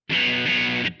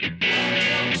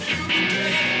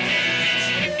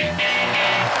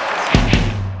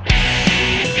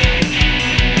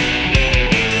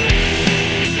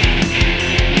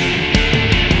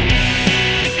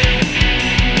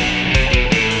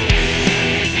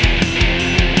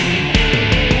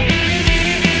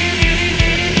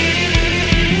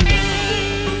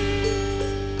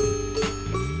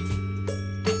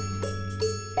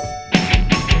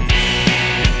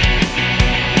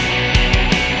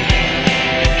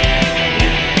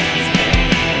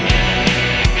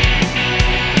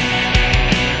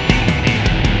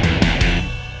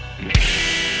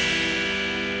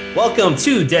Welcome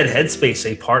to Dead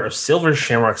Headspace, a part of Silver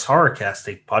Shamrock's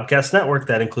Horrorcast, a podcast network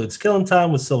that includes Killing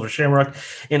Time with Silver Shamrock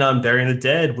and On Burying the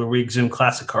Dead, where we exhume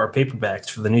classic horror paperbacks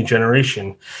for the new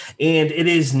generation. And it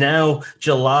is now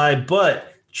July,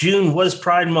 but June was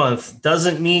Pride Month.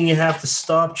 Doesn't mean you have to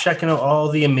stop checking out all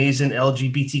the amazing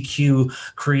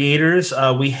LGBTQ creators.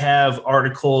 We have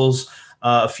articles,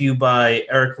 a few by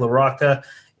Eric LaRocca,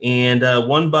 and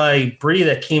one by Bri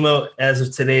that came out as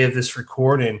of today of this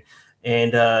recording.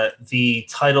 And the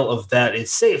title of that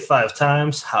is Say It 5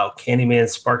 Times, How Candyman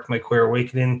Sparked My Queer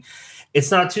Awakening.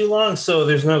 It's not too long, so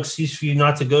there's no excuse for you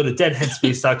not to go to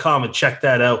deadheadspace.com and check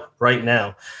that out right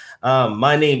now.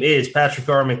 My name is Patrick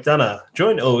R. McDonough,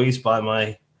 joined always by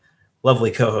my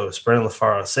lovely co-host, Brennan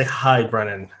LaFaro. Say hi,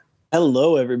 Brennan.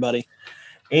 Hello, everybody.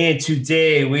 And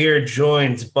today we are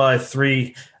joined by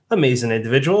three amazing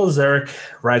individuals. Eric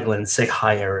Raglin. Say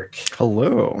hi, Eric.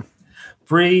 Hello.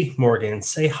 Bri Morgan.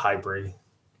 Say hi, Bri.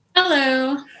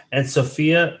 Hello. And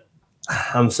Sofia,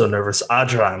 I'm so nervous,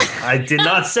 Ajram. I did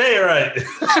not say it right.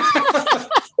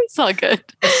 It's all good.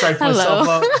 I psyched myself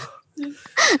up.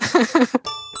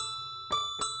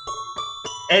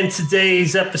 And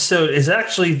today's episode is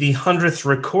actually the 100th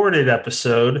recorded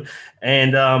episode,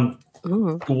 and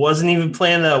it wasn't even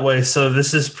planned that way, so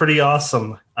this is pretty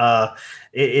awesome.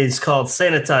 It is called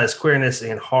Sanitized, Queerness,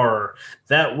 and Horror.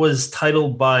 That was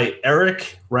titled by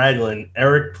Eric Raglin.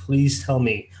 Eric, please tell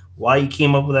me why you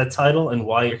came up with that title and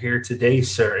why you're here today,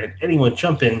 sir. And anyone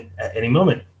jump in at any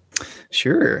moment.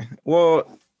 Sure.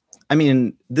 Well, I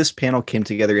mean, this panel came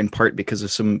together in part because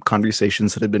of some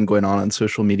conversations that have been going on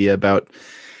social media about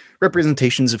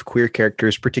representations of queer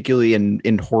characters, particularly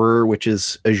in horror, which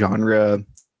is a genre.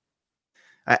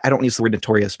 I don't use the word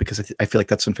notorious because I feel like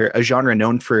that's unfair. A genre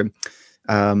known for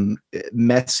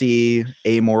messy,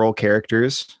 amoral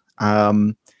characters.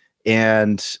 And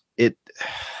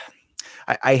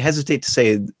I hesitate to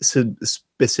say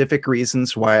specific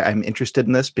reasons why I'm interested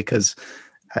in this because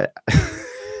I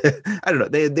don't know.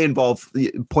 They involve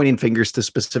pointing fingers to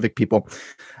specific people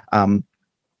and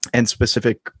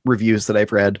specific reviews that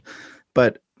I've read.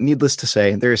 But needless to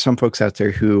say, there are some folks out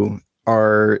there who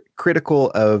are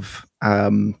critical of,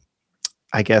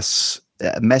 I guess,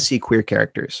 messy queer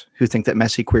characters, who think that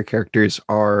messy queer characters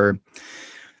are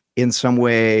in some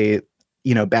way,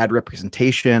 bad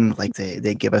representation, like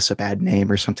they give us a bad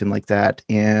name or something like that.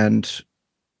 And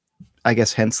I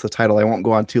guess hence the title. I won't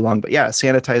go on too long, but yeah,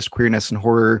 sanitized queerness and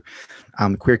horror,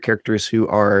 queer characters who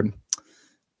are,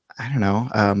 I don't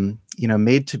know,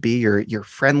 made to be your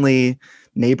friendly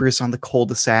neighbors on the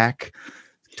cul-de-sac,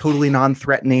 totally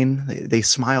non-threatening. They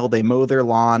smile, they mow their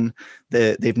lawn.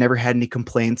 They've never had any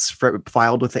complaints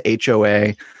filed with the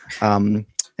HOA.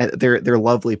 They're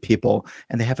lovely people,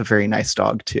 and they have a very nice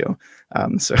dog too.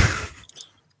 So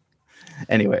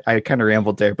anyway, I kind of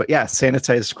rambled there, but yeah,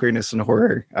 sanitized queerness and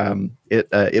horror.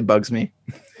 It bugs me.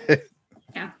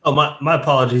 Yeah. Oh, my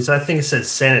apologies. I think it said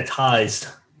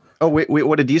sanitized. Oh, wait,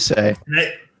 what did you say?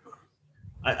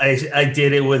 I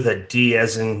did it with a D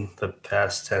as in the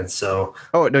past tense. So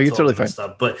no, you're totally fine.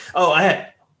 But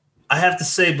I have to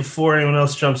say before anyone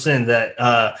else jumps in that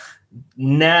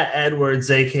Nat Edwards,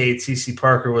 aka TC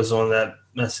Parker, was on that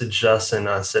messaged us and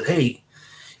said, "Hey,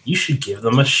 you should give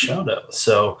them a shout out."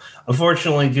 So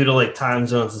unfortunately, due to time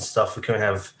zones and stuff, we couldn't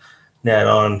have Nat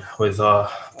on with a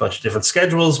bunch of different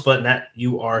schedules. But Nat,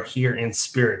 you are here in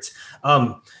spirit.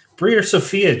 Bri or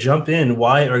Sofia, jump in.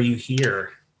 Why are you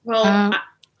here? Well,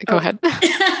 go ahead.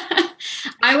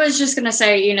 I was just going to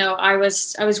say, I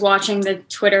was watching the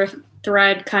Twitter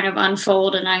thread kind of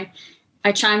unfold, and I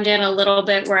chimed in a little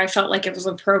bit where I felt like it was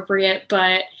appropriate,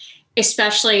 but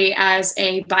especially as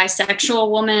a bisexual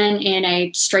woman in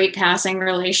a straight passing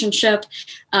relationship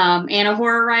and a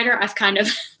horror writer, I've kind of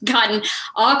gotten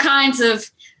all kinds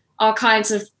of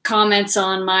comments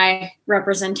on my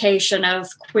representation of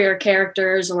queer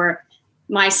characters or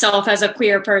myself as a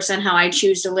queer person, how I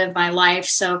choose to live my life.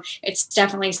 So it's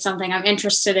definitely something I'm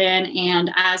interested in.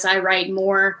 And as I write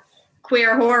more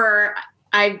queer horror,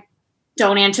 I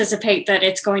don't anticipate that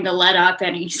it's going to let up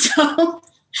any. So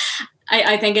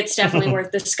I think it's definitely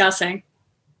worth discussing.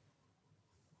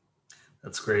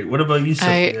 That's great. What about you,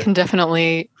 Sophia? I can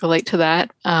definitely relate to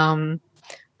that. I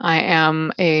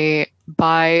am a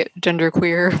bi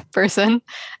genderqueer person.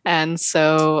 And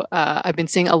so I've been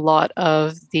seeing a lot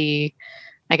of the,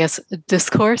 I guess,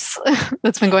 discourse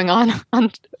that's been going on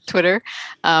Twitter.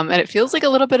 And it feels like a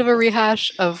little bit of a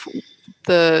rehash of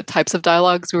the types of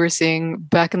dialogues we were seeing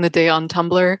back in the day on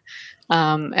Tumblr.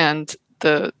 And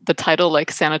the title,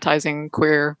 like sanitizing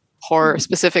queer horror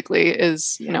specifically,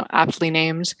 is, aptly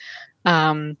named.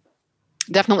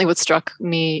 definitely what struck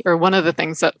me, or one of the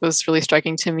things that was really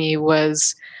striking to me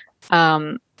was,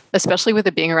 especially with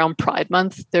it being around Pride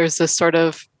Month, there's this sort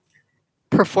of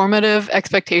performative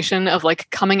expectation of like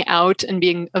coming out and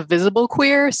being a visible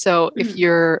queer. So if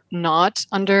you're not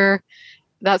under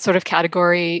that sort of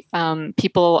category,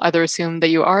 people either assume that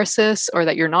you are cis or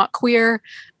that you're not queer,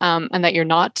 and that you're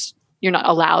not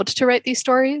allowed to write these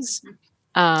stories.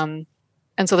 And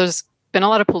so there's been a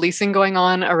lot of policing going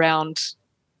on around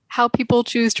how people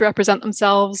choose to represent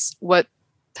themselves, what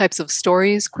types of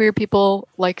stories queer people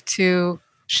like to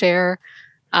share,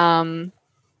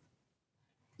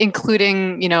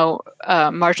 including,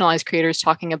 marginalized creators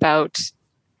talking about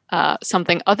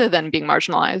something other than being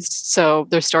marginalized. So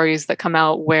there's stories that come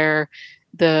out where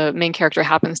the main character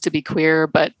happens to be queer,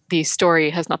 but the story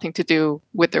has nothing to do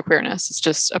with their queerness. It's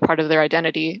just a part of their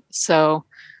identity. So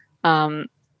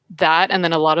that, and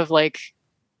then a lot of like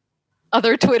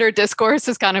other Twitter discourse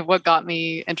is kind of what got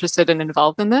me interested and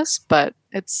involved in this. But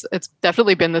it's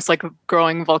definitely been this like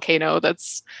growing volcano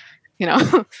that's,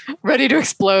 ready to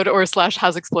explode or /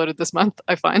 has exploded this month,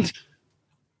 I find.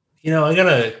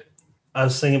 I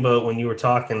was thinking about when you were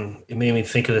talking, it made me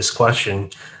think of this question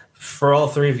for all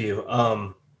three of you.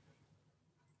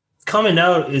 Coming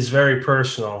out is very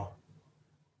personal.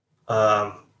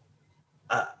 My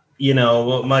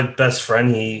best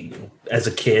friend, as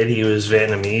a kid, he was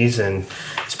Vietnamese and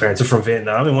his parents are from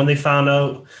Vietnam. And when they found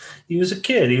out he was a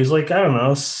kid, he was like, I don't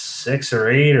know, 6 or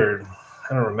 8 or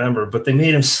I don't remember, but they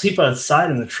made him sleep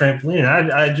outside in the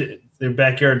trampoline. Their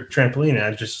backyard trampoline.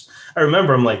 And I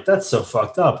remember I'm like, that's so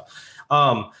fucked up.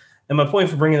 And my point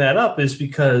for bringing that up is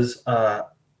because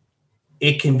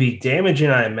it can be damaging,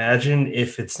 I imagine,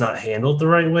 if it's not handled the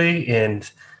right way.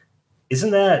 And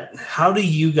how do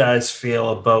you guys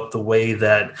feel about the way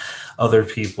that other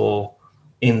people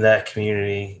in that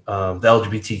community, the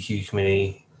LGBTQ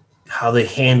community, how they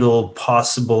handle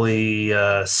possibly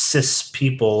cis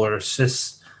people or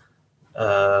cis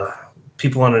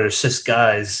people under cis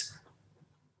guys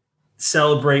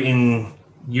celebrating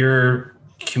your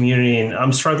community? And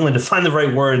I'm struggling to find the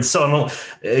right words, so I don't,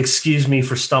 excuse me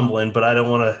for stumbling, but I don't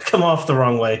want to come off the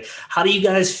wrong way. How do you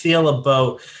guys feel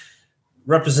about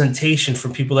representation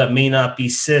from people that may not be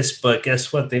cis, but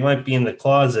guess what? They might be in the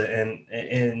closet, and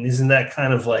isn't that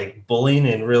kind of like bullying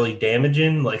and really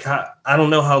damaging? Like, I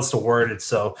don't know how else to word it,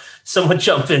 so someone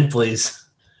jump in, please.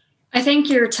 I think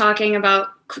you're talking about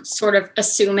sort of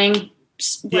assuming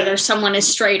whether someone is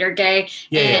straight or gay,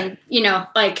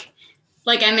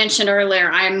 like I mentioned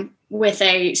earlier, I'm with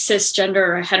a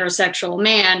cisgender or heterosexual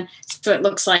man, so it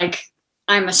looks like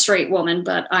I'm a straight woman,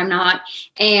 but I'm not.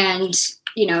 And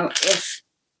if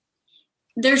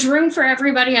there's room for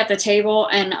everybody at the table,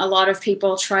 and a lot of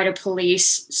people try to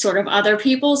police sort of other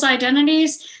people's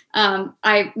identities,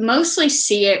 I mostly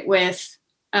see it with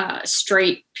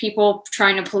straight people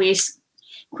trying to police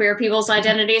queer people's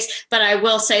identities. But I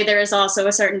will say there is also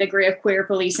a certain degree of queer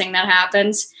policing that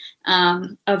happens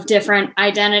of different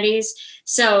identities.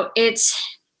 So it's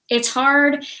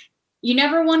hard. You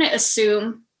never want to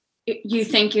assume. You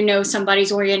think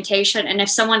somebody's orientation, and if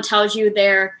someone tells you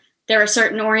they're a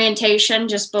certain orientation,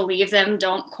 just believe them.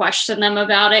 Don't question them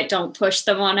about it. Don't push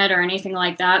them on it or anything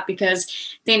like that, because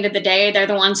at the end of the day, they're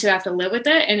the ones who have to live with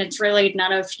it, and it's really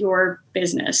none of your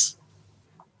business.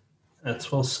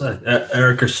 That's well said.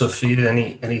 Eric or Sophia,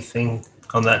 anything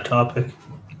on that topic?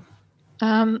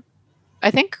 I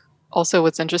think also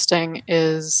what's interesting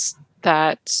is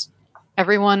that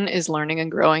everyone is learning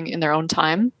and growing in their own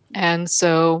time, and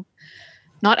so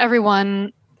not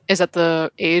everyone is at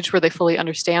the age where they fully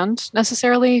understand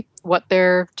necessarily what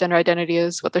their gender identity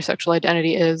is, what their sexual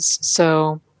identity is.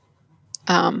 So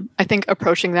I think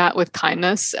approaching that with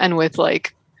kindness and with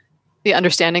like the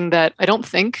understanding that I don't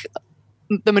think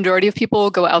the majority of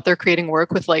people go out there creating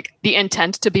work with like the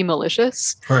intent to be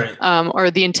malicious, right?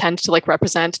 Or the intent to like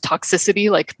represent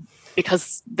toxicity, like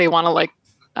because they want to like,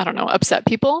 I don't know, upset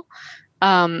people.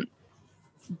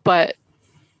 But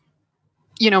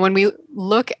when we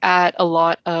look at a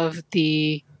lot of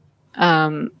the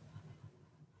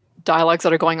dialogues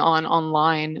that are going on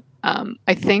online,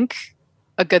 I think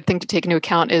a good thing to take into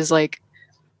account is like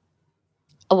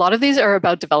a lot of these are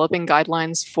about developing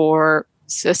guidelines for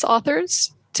cis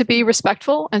authors to be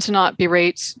respectful and to not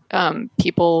berate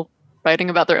people writing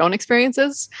about their own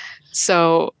experiences.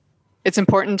 So it's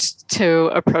important to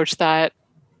approach that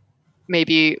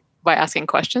maybe by asking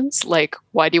questions like,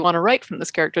 why do you want to write from this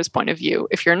character's point of view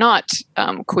if you're not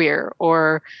queer?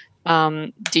 Or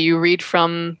do you read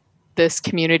from this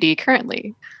community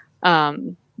currently?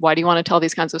 why do you want to tell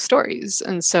these kinds of stories?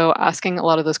 And so asking a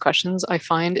lot of those questions I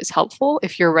find is helpful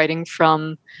if you're writing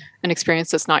from an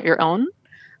experience that's not your own,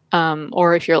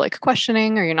 or if you're like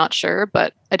questioning or you're not sure.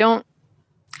 But I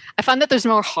find that there's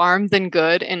more harm than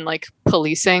good in like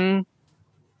policing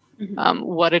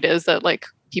what it is that like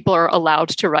people are allowed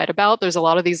to write about. There's a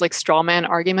lot of these like straw man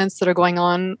arguments that are going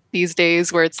on these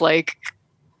days where it's like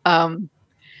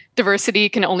diversity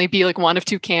can only be like one of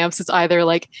two camps. It's either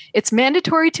like it's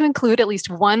mandatory to include at least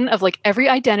one of like every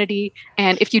identity,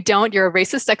 and if you don't, you're a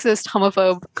racist, sexist,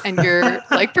 homophobe, and you're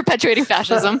like perpetuating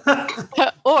fascism.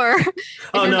 Or if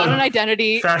you're not an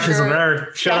identity, fascism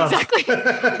there. Shut up. Exactly.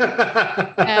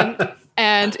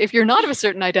 And if you're not of a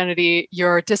certain identity,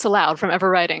 you're disallowed from ever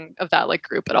writing of that like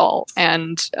group at all.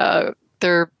 And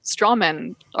they're straw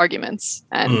men arguments,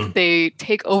 and they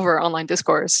take over online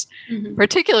discourse,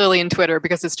 particularly in Twitter,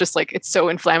 because it's just like, it's so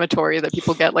inflammatory that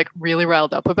people get like really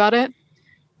riled up about it.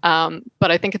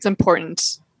 But I think it's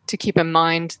important to keep in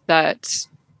mind that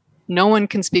no one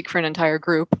can speak for an entire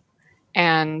group,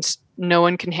 and no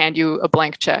one can hand you a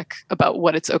blank check about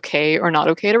what it's okay or not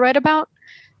okay to write about.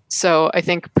 So I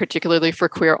think particularly for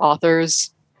queer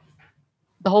authors,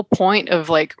 the whole point of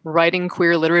like writing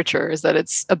queer literature is that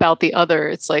it's about the other.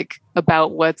 It's like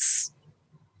about what's,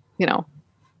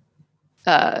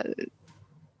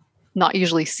 not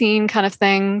usually seen kind of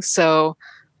thing. So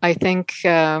I think,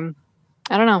 I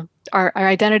don't know, our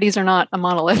identities are not a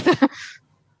monolith.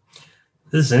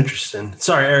 This is interesting.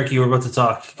 Sorry, Eric, you were about to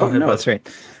talk. Go ahead, no, that's right.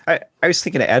 I was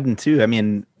thinking of adding too. I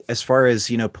mean, as far as,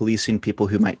 policing people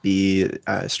who might be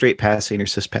straight passing or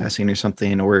cis passing or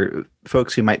something, or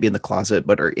folks who might be in the closet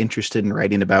but are interested in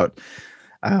writing about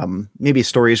maybe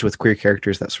stories with queer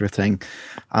characters, that sort of thing.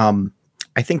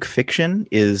 I think fiction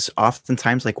is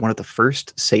oftentimes like one of the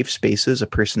first safe spaces a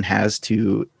person has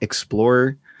to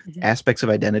explore aspects of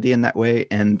identity in that way.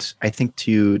 And I think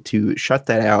to shut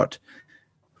that out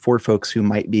for folks who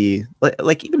might be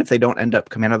like, even if they don't end up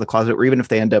coming out of the closet, or even if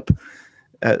they end up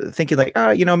thinking like,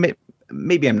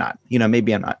 maybe I'm not,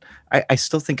 maybe I'm not. I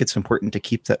still think it's important to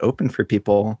keep that open for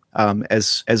people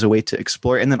as a way to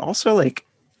explore. And then also, like,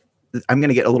 I'm going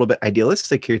to get a little bit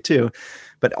idealistic here too,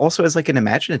 but also as like an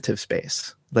imaginative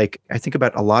space. Like, I think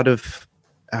about a lot of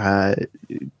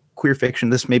queer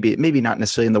fiction. This maybe not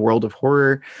necessarily in the world of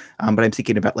horror, but I'm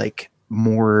thinking about like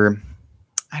more,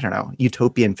 I don't know,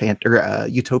 utopian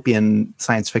utopian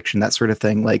science fiction, that sort of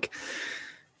thing. Like,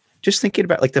 just thinking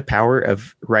about like the power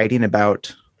of writing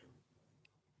about,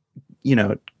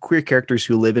 queer characters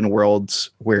who live in worlds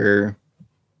where,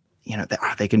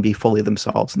 they can be fully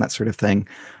themselves and that sort of thing.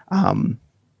 I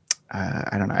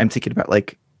don't know. I'm thinking about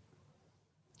like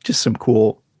just some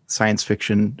cool science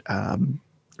fiction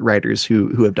writers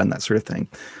who have done that sort of thing.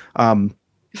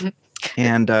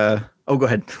 And go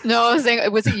ahead. No, I was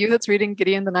saying, was it you that's reading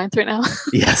Gideon the Ninth right now?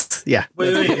 Yes. Yeah.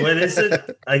 Wait, what is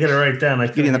it? I got to write it down.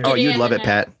 You'd love it,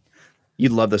 Pat.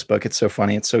 You'd love this book. It's so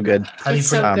funny. It's so good. It's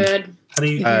so good. How do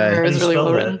you really spell well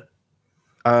that?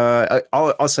 written.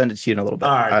 I'll send it to you in a little bit.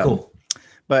 All right, cool.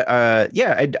 But I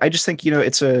just think,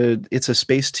 it's a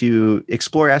space to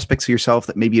explore aspects of yourself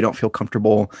that maybe you don't feel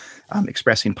comfortable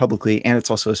expressing publicly. And it's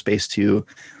also a space to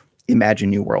imagine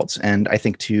new worlds. And I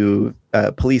think to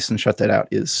police and shut that out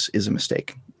is a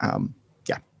mistake.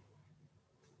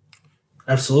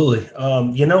 Absolutely.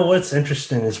 What's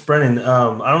interesting is, Brennan,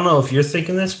 I don't know if you're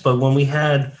thinking this, but when we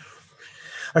had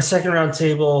our second round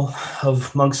table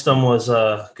amongst them was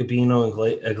Gabino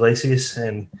and Iglesias,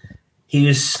 and he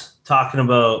was talking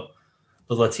about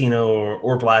the Latino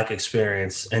or Black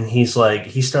experience. And he's like,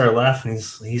 he started laughing.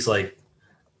 He's like,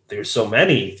 there's so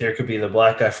many. There could be the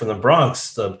Black guy from the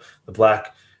Bronx, the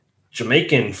Black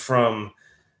Jamaican from,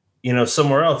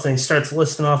 somewhere else. And he starts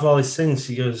listing off all these things.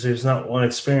 He goes, there's not one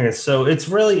experience. So it's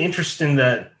really interesting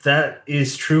that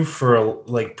is true for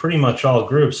like pretty much all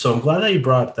groups. So I'm glad that you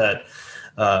brought that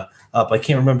up. I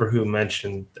can't remember who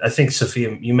mentioned, I think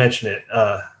Sofia, you mentioned it.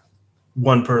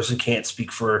 One person can't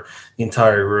speak for the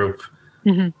entire group.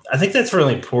 Mm-hmm. I think that's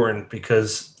really important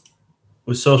because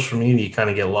with social media, you kind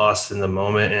of get lost in the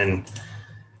moment and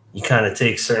you kind of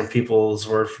take certain people's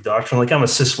word for doctrine. Like, I'm a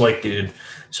cis white dude.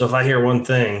 So if I hear one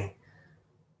thing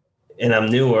and I'm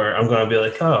newer, I'm going to be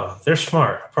like, oh, they're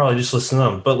smart. I'll probably just listen to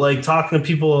them. But like talking to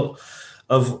people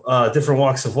of different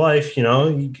walks of life,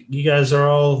 you guys are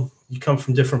all, you come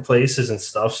from different places and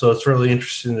stuff. So it's really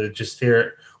interesting to just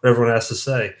hear what everyone has to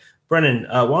say. Brennan,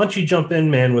 why don't you jump in,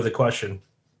 man, with a question?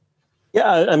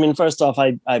 Yeah, I mean, first off,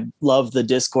 I love the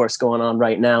discourse going on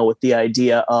right now with the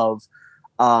idea of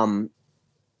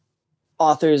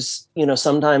authors,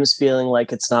 sometimes feeling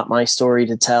like it's not my story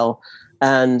to tell.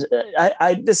 And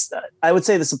I would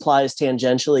say this applies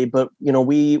tangentially, but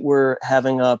we were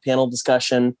having a panel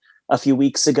discussion a few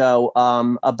weeks ago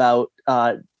about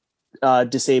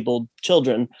disabled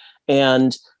children,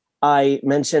 and I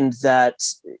mentioned that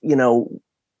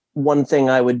one thing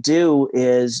I would do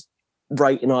is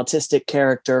write an autistic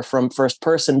character from first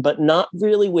person, but not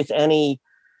really with any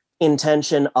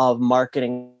intention of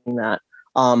marketing that.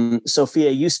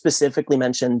 Sophia, you specifically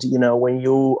mentioned,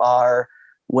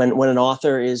 when an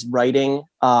author is writing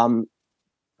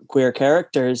queer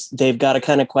characters, they've got to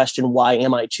kind of question, why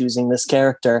am I choosing this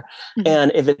character? Mm-hmm.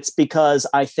 And if it's because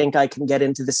I think I can get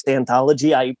into this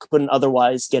anthology I couldn't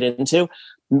otherwise get into,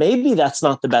 maybe that's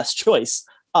not the best choice.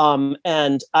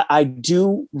 And I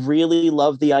do really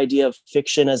love the idea of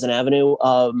fiction as an avenue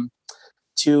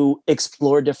to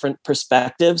explore different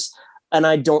perspectives. And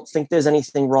I don't think there's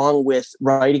anything wrong with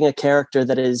writing a character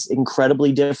that is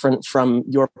incredibly different from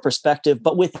your perspective,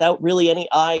 but without really any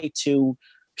eye to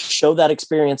show that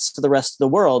experience to the rest of the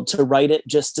world, to write it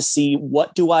just to see,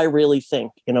 what do I really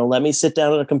think? Let me sit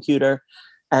down at a computer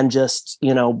and just,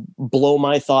 blow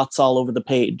my thoughts all over the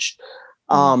page.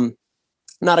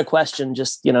 Not a question,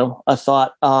 just, a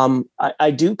thought.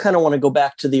 I do kind of want to go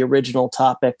back to the original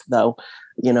topic though,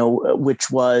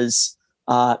 which was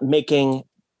making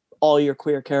all your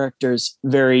queer characters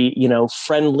very,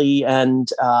 friendly and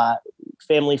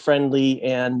family friendly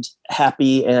and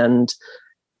happy and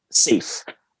safe.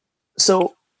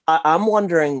 So I'm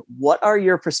wondering, what are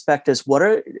your perspectives?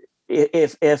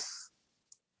 If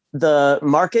the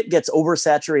market gets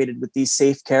oversaturated with these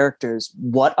safe characters,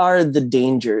 what are the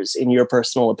dangers in your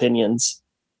personal opinions?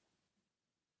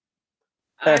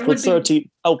 Let's throw it to you.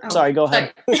 Oh, sorry. Go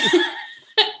ahead. Go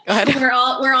ahead. We're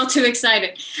all too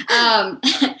excited.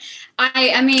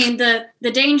 I mean, the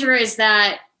danger is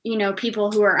that,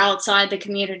 people who are outside the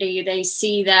community, they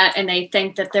see that and they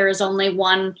think that there is only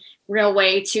one real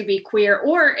way to be queer,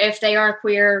 or if they are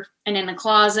queer and in the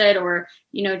closet, or,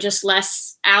 just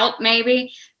less out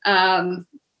maybe, then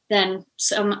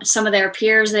some of their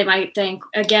peers, they might think,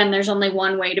 again, there's only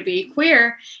one way to be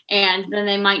queer, and then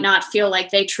they might not feel like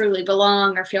they truly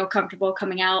belong or feel comfortable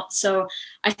coming out. So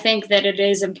I think that it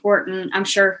is important. I'm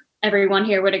sure everyone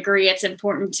here would agree it's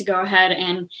important to go ahead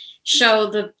and show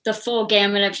the full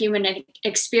gamut of human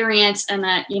experience, and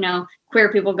that, queer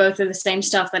people go through the same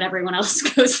stuff that everyone else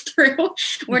goes through.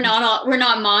 We're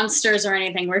not monsters or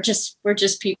anything. We're just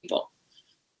people.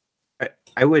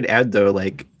 I would add though,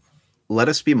 let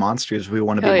us be monsters. We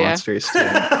want to be monsters too.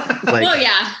 Oh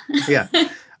yeah. Yeah.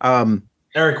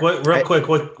 Eric,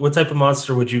 what type of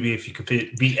monster would you be if you could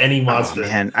be any monster? Oh,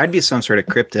 man, I'd be some sort of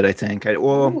cryptid, I think.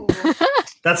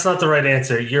 That's not the right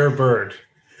answer. You're a bird.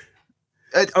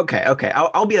 Okay.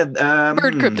 I'll be a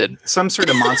bird cryptid. Some sort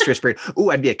of monstrous bird. Ooh,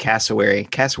 I'd be a cassowary.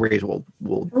 Cassowaries will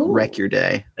wreck your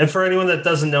day. And for anyone that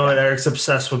doesn't know it, Eric's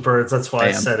obsessed with birds. That's why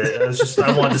I said it.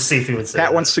 I wanted to see if he would say Pat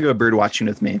that. wants to go bird watching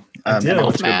with me. I do. I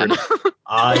would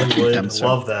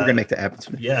love that. We're gonna make that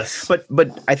happen. Yes.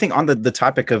 But I think on the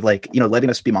topic of letting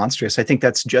us be monstrous, I think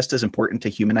that's just as important to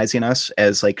humanizing us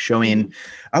as showing,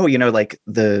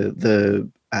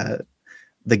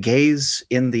 the gays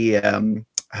in the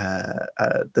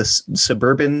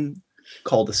suburban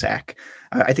cul-de-sac.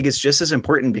 I think it's just as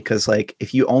important, because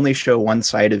if you only show one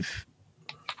side of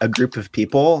a group of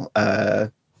people,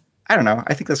 I don't know.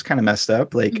 I think that's kind of messed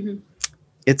up.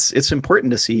 It's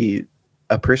important to see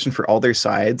a person for all their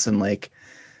sides and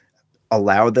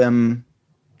allow them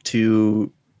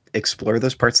to explore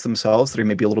those parts themselves that are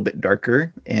maybe a little bit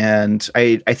darker. And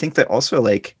I think that also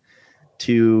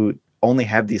to only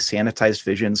have these sanitized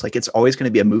visions, it's always going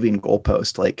to be a moving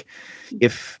goalpost.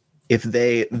 If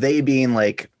they being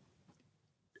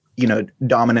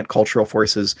dominant cultural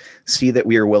forces see that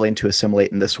we are willing to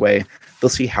assimilate in this way, they'll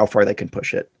see how far they can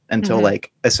push it until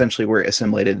essentially we're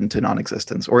assimilated into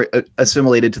non-existence, or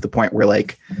assimilated to the point where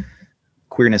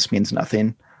queerness means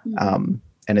nothing.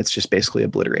 And it's just basically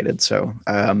obliterated. So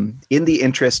in the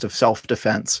interest of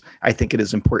self-defense, I think it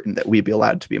is important that we be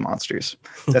allowed to be monsters.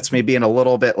 That's me being a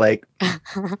little bit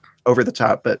over the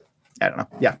top, but I don't know.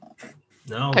 Yeah.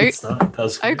 No, it's not.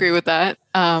 I agree with that.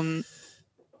 I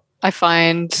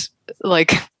find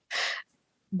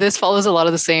this follows a lot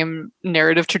of the same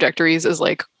narrative trajectories as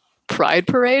Pride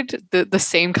Parade. The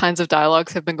same kinds of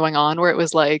dialogues have been going on, where it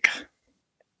was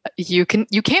you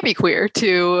can't be queer,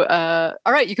 to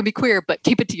all right, you can be queer, but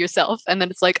keep it to yourself. And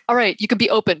then it's all right, you can be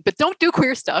open, but don't do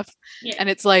queer stuff. Yeah. And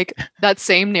it's that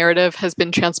same narrative has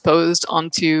been transposed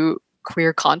onto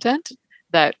queer content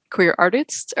that queer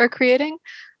artists are creating.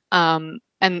 And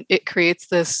it creates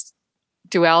this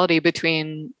duality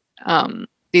between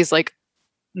these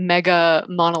mega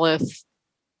monolith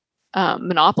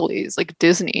monopolies like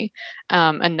Disney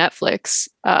and Netflix,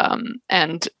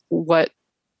 and what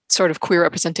sort of queer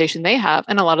representation they have.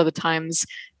 And a lot of the times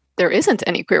there isn't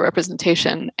any queer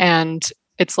representation, and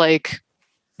it's like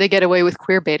they get away with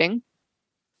queer baiting.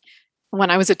 When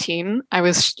I was a teen, I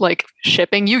was like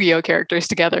shipping Yu-Gi-Oh characters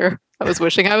together. I was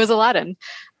wishing I was Aladdin.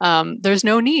 There's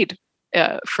no need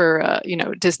for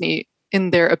Disney,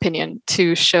 in their opinion,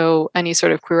 to show any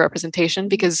sort of queer representation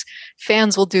because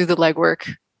fans will do the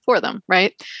legwork for them,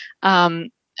 right?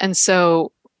 And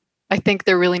so I think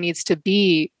there really needs to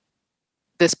be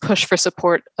this push for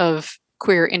support of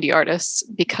queer indie artists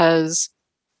because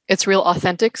it's real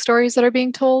authentic stories that are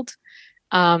being told,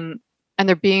 and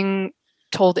they're being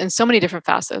told in so many different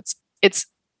facets. It's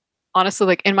honestly,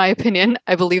 like, in my opinion,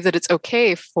 I believe that it's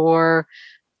okay for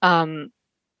a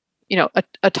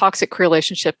toxic queer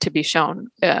relationship to be shown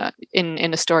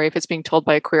in a story if it's being told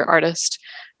by a queer artist,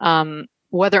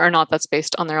 whether or not that's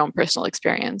based on their own personal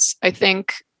experience. I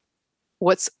think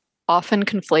what's often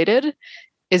conflated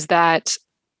is that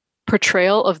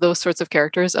portrayal of those sorts of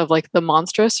characters, of like the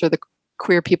monstrous or the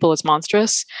queer people as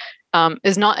monstrous,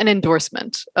 is not an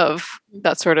endorsement of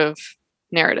that sort of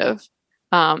narrative.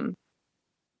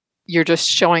 You're just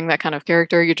showing that kind of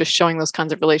character. You're just showing those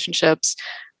kinds of relationships.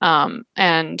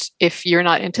 And if you're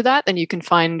not into that, then you can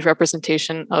find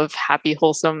representation of happy,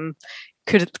 wholesome,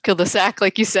 cul-de-sac,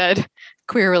 like you said,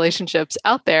 queer relationships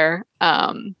out there.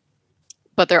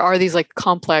 But there are these like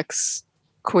complex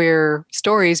queer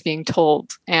stories being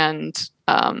told, and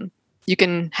you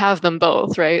can have them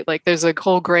both, right? Like there's a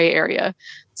whole gray area.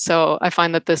 So I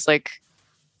find that this like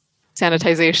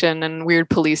sanitization and weird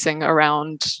policing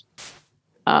around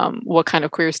what kind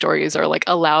of queer stories are like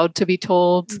allowed to be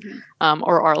told,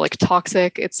 or are like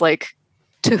toxic. It's like,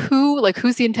 to who, like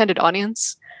who's the intended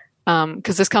audience?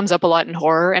 Because this comes up a lot in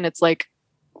horror, and it's like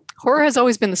horror has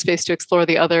always been the space to explore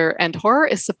the other, and horror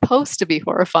is supposed to be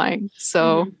horrifying.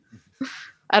 So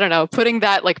I don't know, putting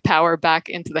that like power back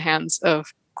into the hands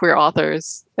of queer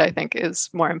authors, I think, is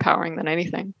more empowering than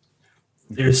anything.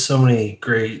 There's so many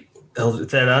great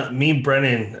that me and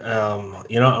Brennan, I'm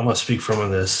gonna speak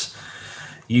from this.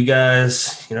 You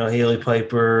guys, Haley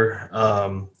Piper,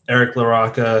 Eric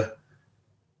LaRocca,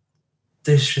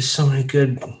 there's just so many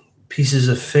good pieces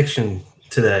of fiction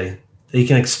today that you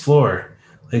can explore.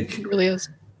 Like, it really is.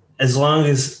 As long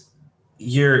as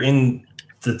you're in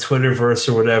the Twitterverse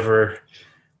or whatever,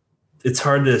 it's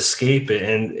hard to escape it.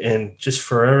 And just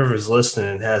for whoever's listening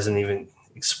and hasn't even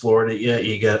explored it yet,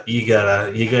 you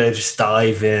gotta just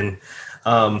dive in.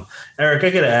 Eric, I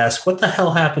gotta ask, what the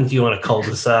hell happened to you on a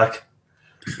cul-de-sac?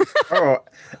 Oh,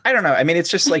 I don't know. I mean, it's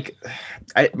just like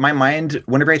my mind,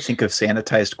 whenever I think of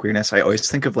sanitized queerness, I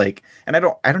always think of like, and I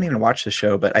don't even watch the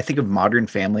show, but I think of Modern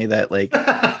Family, that like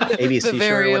ABC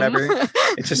show or whatever.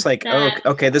 It's just like, oh,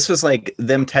 okay, this was like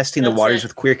them testing the waters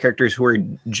with queer characters who are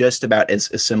just about as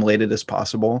assimilated as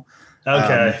possible.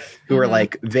 Okay. Who are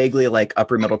like vaguely like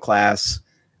upper middle class,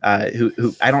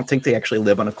 who I don't think they actually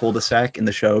live on a cul-de-sac in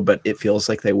the show, but it feels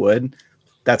like they would.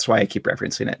 That's why I keep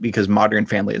referencing it, because Modern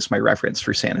Family is my reference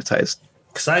for sanitized.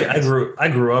 Because I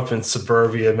grew up in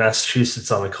suburbia Massachusetts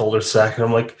on a cul-de-sac, and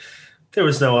I'm like, there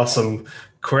was no awesome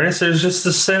queerness. There's just the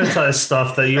sanitized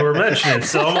stuff that you were mentioning.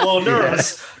 So I'm a little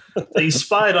nervous that you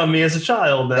spied on me as a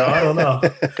child. Now I don't know.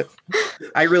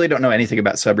 I really don't know anything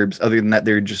about suburbs other than that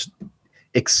they're just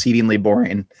exceedingly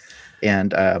boring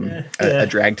and a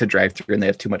drag to drive through, and they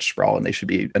have too much sprawl, and they should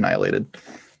be annihilated.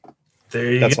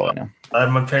 That's all I know.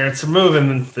 My parents are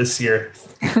moving this year.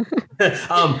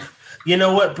 You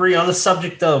know what, Bri? On the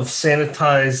subject of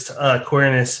sanitized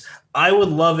queerness, I would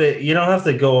love it. You don't have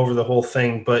to go over the whole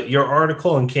thing, but your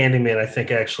article on Candyman, I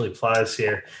think, actually applies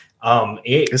here.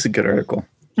 It's a good article.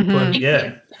 But,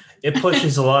 yeah, it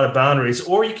pushes a lot of boundaries.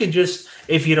 Or you could just,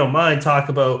 if you don't mind, talk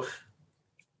about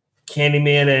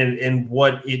Candyman and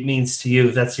what it means to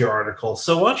you. That's your article.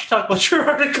 So why don't you talk about your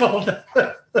article?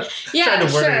 Trying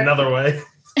to word it another way.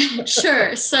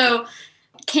 Sure. So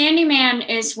Candyman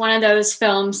is one of those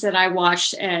films that I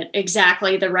watched at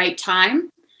exactly the right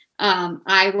time.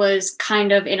 I was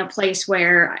kind of in a place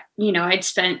where, I'd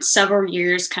spent several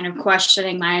years kind of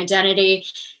questioning my identity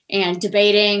and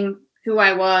debating who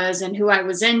I was and who I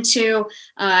was into.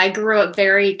 I grew up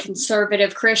very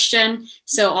conservative Christian.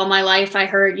 So all my life I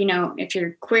heard, if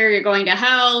you're queer, you're going to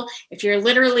hell. If you're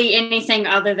literally anything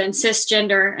other than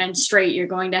cisgender and straight, you're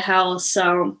going to hell.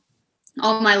 So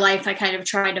all my life I kind of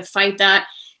tried to fight that.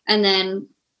 And then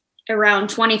around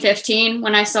 2015,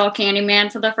 when I saw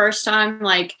Candyman for the first time,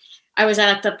 like, I was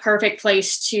at the perfect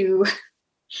place to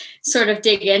sort of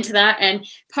dig into that. And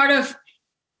part of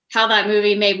how that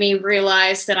movie made me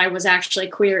realize that I was actually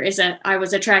queer is that I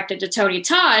was attracted to Tony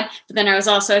Todd, but then I was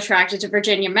also attracted to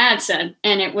Virginia Madsen,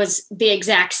 and it was the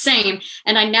exact same.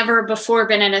 And I never before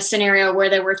been in a scenario where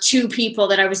there were two people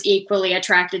that I was equally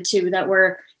attracted to that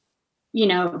were, you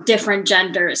know, different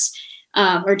genders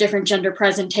or different gender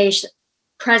presentations.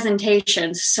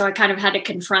 So I kind of had to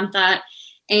confront that.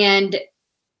 And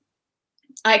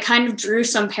I kind of drew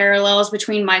some parallels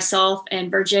between myself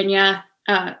and Virginia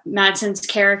Madsen's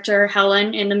character,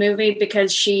 Helen, in the movie,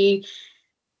 because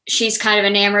she's kind of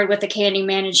enamored with the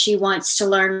Candyman and she wants to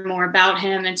learn more about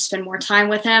him and spend more time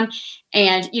with him.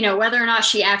 And, you know, whether or not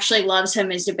she actually loves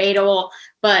him is debatable,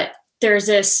 but there's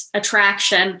this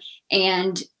attraction,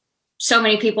 and so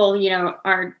many people, you know,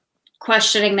 are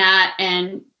questioning that,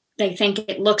 and they think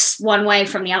it looks one way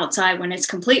from the outside when it's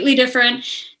completely different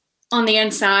on the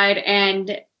inside.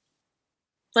 And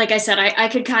like I said, I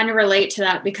could kind of relate to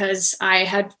that because I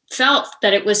had felt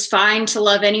that it was fine to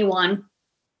love anyone.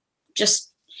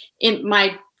 Just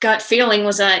my gut feeling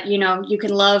was that, you know, you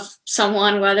can love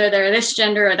someone whether they're this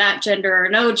gender or that gender or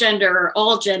no gender or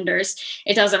all genders.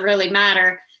 It doesn't really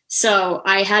matter. So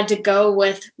I had to go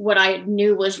with what I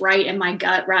knew was right in my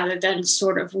gut rather than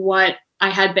sort of what I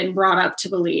had been brought up to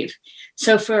believe.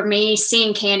 So for me,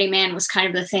 seeing Candyman was kind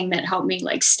of the thing that helped me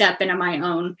like step into my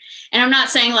own. And I'm not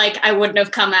saying like I wouldn't have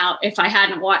come out if I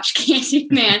hadn't watched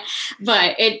Candyman,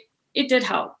 but it did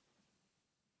help.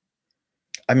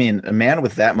 I mean, a man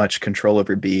with that much control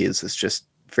over bees is just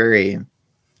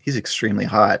he's extremely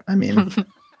hot. I mean,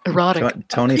 erotic.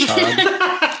 Tony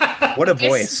Todd. What a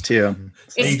voice too.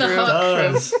 It's the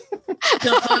hook.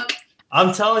 The hook.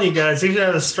 I'm telling you guys, even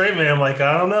as a straight man, I'm like,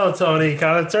 I don't know, Tony,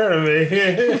 kind of turning me.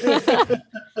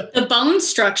 The bone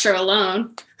structure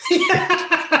alone.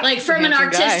 Like from an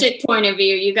artistic point of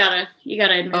view, you gotta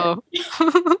admit. Oh.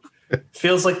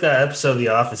 Feels like that episode of The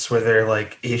Office where they're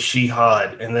like, is she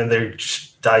hot? And then they're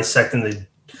dissecting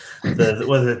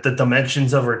the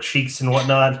dimensions of her cheeks and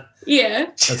whatnot. Yeah.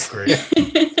 That's great.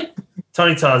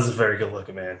 Tony Todd's a very good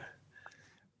looking man.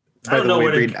 I don't know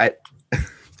where to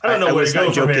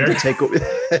go from here.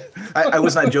 I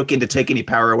was not joking to take any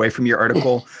power away from your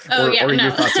article or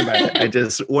your thoughts about it. I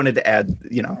just wanted to add,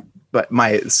 you know, but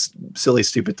my silly,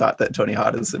 stupid thought that Tony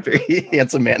Todd is a very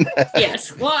handsome man.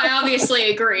 Yes. Well, I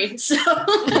obviously agree.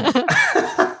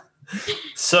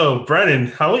 So, Brennan,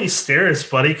 how about you stare us,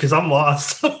 buddy? Because I'm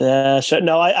lost. Yeah, sure.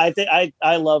 No, I think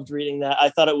I loved reading that. I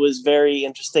thought it was very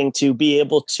interesting to be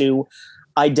able to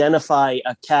identify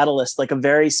a catalyst, like a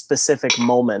very specific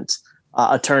moment,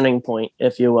 a turning point,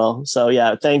 if you will. So,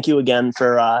 yeah, thank you again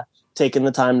for taking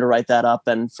the time to write that up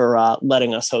and for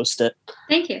letting us host it.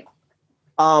 Thank you.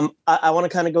 I want to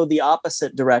kind of go the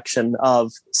opposite direction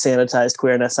of sanitized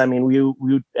queerness. I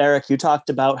mean, Eric, you talked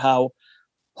about how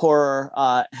horror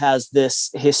has this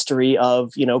history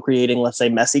of, you know, creating, let's say,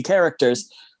 messy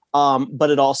characters, but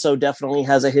it also definitely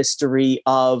has a history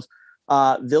of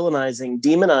villainizing,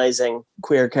 demonizing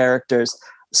queer characters.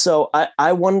 So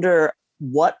I wonder,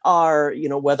 what are, you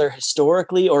know, whether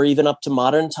historically or even up to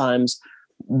modern times,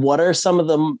 what are some of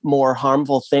the more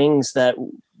harmful things that,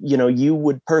 you know, you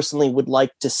would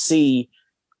like to see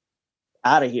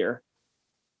out of here?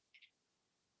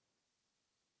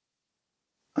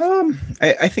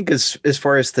 I think as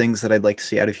far as things that I'd like to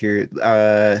see out of here,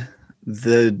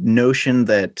 the notion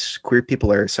that queer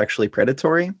people are sexually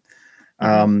predatory.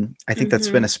 I think that's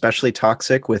been especially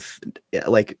toxic with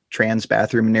like trans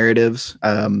bathroom narratives.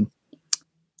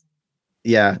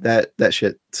 Yeah, that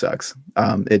shit sucks.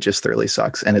 It just thoroughly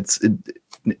sucks. And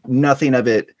nothing of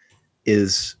it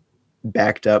is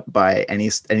backed up by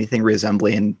anything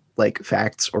resembling like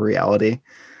facts or reality.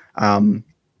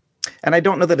 And I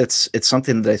don't know that it's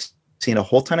something that I've seen a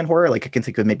whole ton in horror. Like I can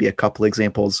think of maybe a couple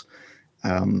examples.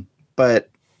 But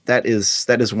that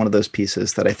is one of those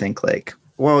pieces that I think like,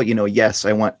 well, you know, yes,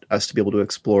 I want us to be able to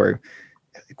explore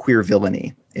queer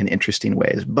villainy in interesting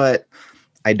ways, but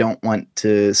I don't want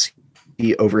to see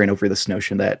over and over this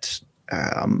notion that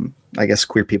I guess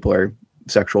queer people are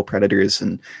sexual predators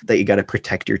and that you got to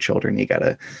protect your children. You got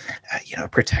to,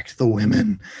 protect the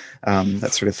women,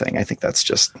 that sort of thing. I think that's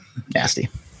just nasty.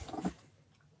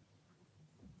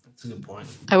 That's a good point.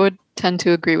 I would tend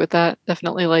to agree with that.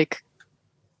 Definitely. Like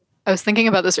I was thinking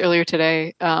about this earlier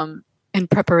today in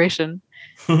preparation.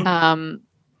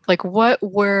 Like what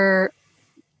were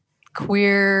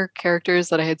queer characters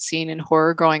that I had seen in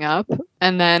horror growing up,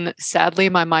 and then sadly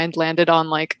my mind landed on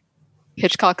like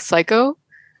Hitchcock's Psycho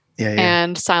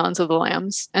and Silence of the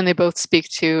Lambs, and they both speak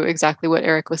to exactly what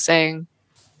Eric was saying,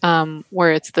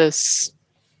 where it's this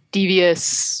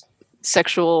devious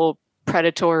sexual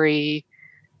predatory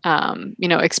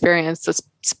experience that's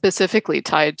specifically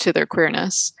tied to their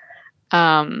queerness.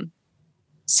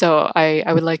 So I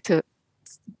would like to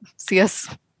see us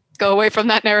go away from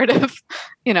that narrative,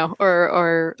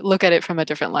 or look at it from a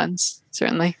different lens,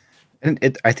 certainly.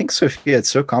 And I think, Sophia, it's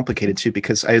so complicated too,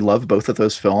 because I love both of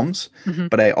those films,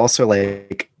 but I also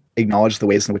acknowledge the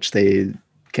ways in which they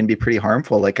can be pretty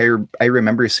harmful. Like I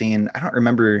remember seeing, I don't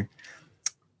remember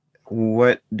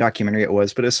what documentary it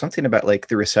was, but it was something about like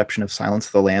the reception of Silence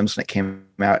of the Lambs when it came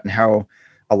out, and how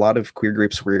a lot of queer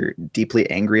groups were deeply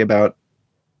angry about,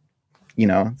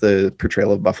 the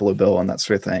portrayal of Buffalo Bill and that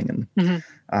sort of thing. And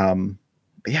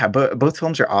but yeah, both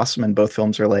films are awesome, and both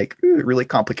films are really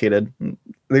complicated.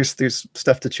 There's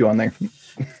stuff to chew on there.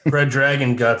 Red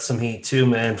Dragon got some heat too,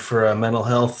 man, for mental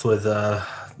health with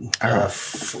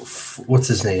what's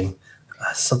his name?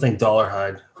 Something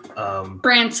Dollarhide.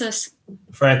 Francis,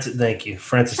 thank you.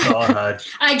 Francis Dollarhide.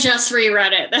 I just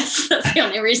reread it. That's the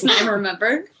only reason I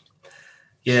remember.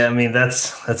 Yeah, I mean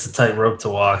that's a tight rope to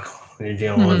walk when you're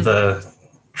dealing with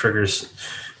triggers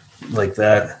like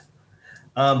that.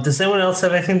 Does anyone else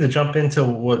have anything to jump into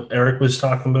what Eric was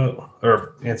talking about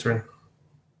or answering?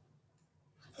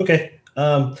 Okay.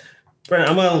 Brennan,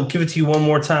 I'm going to give it to you one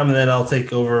more time, and then I'll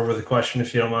take over with a question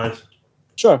if you don't mind.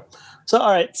 Sure. So,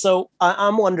 all right. So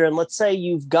I'm wondering, let's say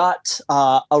you've got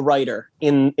a writer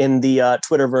in the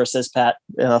Twitterverse, as Pat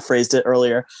phrased it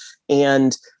earlier,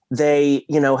 and they,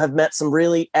 have met some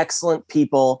really excellent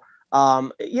people.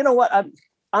 You know what?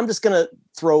 I'm just going to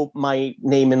throw my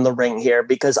name in the ring here,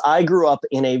 because I grew up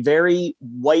in a very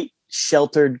white,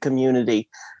 sheltered community.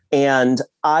 And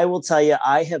I will tell you,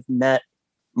 I have met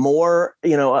more,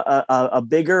 a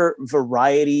bigger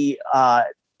variety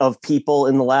of people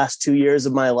in the last 2 years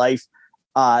of my life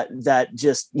that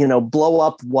just, blow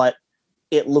up what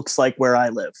it looks like where I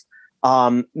live.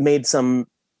 Made some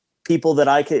people that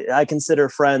I consider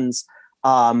friends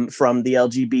from the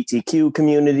LGBTQ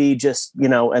community, just,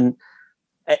 and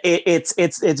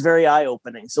it's very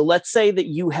eye-opening. So let's say that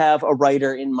you have a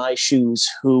writer in my shoes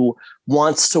who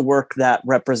wants to work that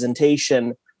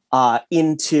representation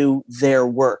into their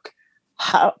work.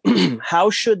 How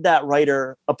should that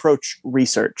writer approach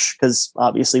research? Because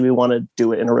obviously we want to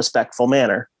do it in a respectful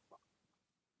manner.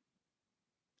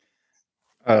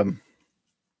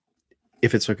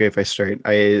 If it's okay if I start,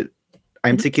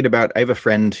 I'm thinking about, I have a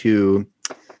friend who,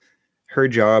 her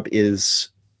job is,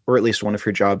 or at least one of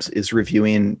her jobs is,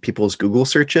 reviewing people's Google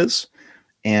searches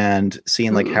and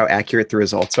seeing how accurate the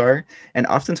results are. And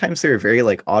oftentimes there are very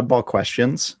oddball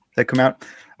questions that come out.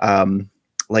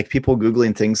 Like people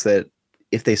Googling things that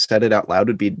if they said it out loud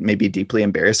would be maybe deeply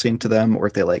embarrassing to them, or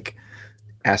if they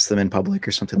ask them in public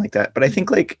or something like that. But I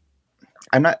think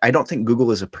I don't think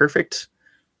Google is a perfect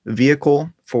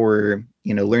vehicle for,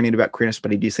 learning about queerness,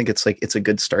 but I do think it's a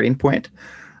good starting point.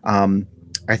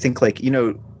 I think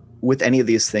with any of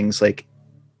these things,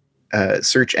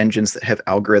 search engines that have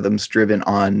algorithms driven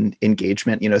on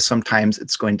engagement, sometimes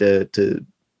it's going to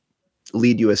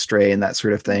lead you astray and that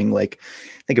sort of thing.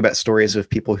 Think about stories of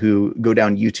people who go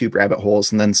down YouTube rabbit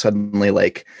holes and then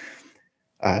suddenly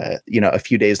a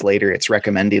few days later it's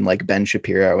recommending Ben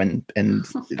Shapiro and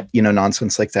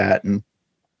nonsense like that. And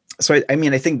so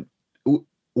I think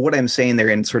what I'm saying there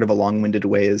in sort of a long-winded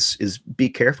way is be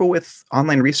careful with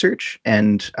online research,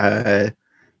 and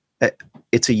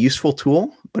it's a useful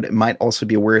tool, but it might also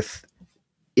be worth,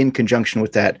 in conjunction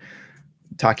with that,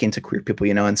 talking to queer people,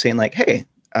 and saying hey,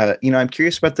 I'm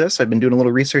curious about this. I've been doing a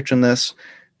little research on this.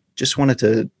 Just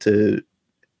wanted to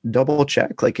double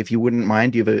check. If you wouldn't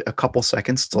mind, do you have a couple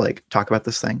seconds to talk about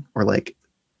this thing? Or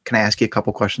can I ask you a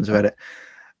couple questions about it?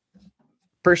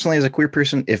 Personally, as a queer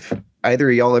person, if either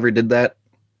of y'all ever did that,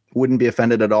 wouldn't be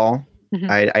offended at all.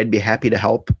 I'd be happy to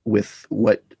help with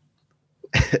what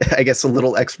I guess a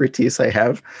little expertise I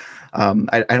have.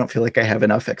 I don't feel like I have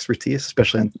enough expertise,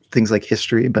 especially on things like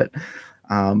history, but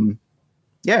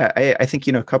I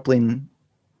think, coupling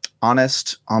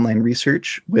honest online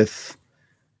research with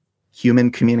human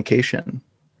communication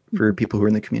for people who are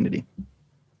in the community.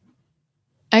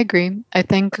 I agree. I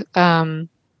think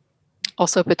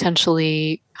also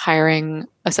potentially hiring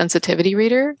a sensitivity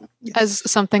reader as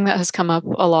something that has come up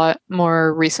a lot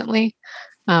more recently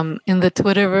in the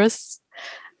Twitterverse,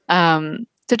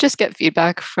 to just get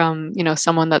feedback from,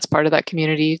 someone that's part of that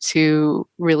community, to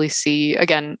really see,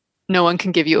 again, no one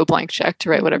can give you a blank check to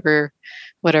write whatever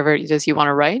it is you want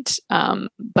to write.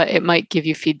 But it might give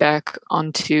you feedback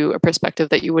onto a perspective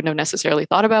that you wouldn't have necessarily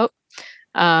thought about.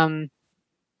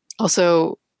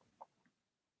 Also,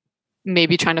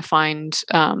 maybe trying to find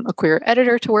a queer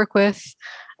editor to work with.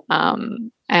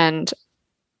 And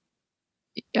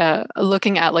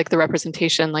looking at like the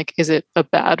representation, like, is it a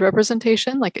bad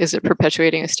representation? Like, is it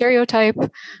perpetuating a stereotype?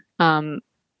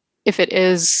 If it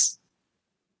is,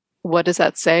 what does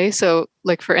that say? So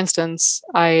like, for instance,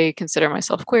 I consider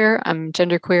myself queer. I'm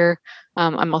genderqueer.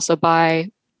 I'm also bi,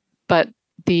 but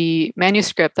the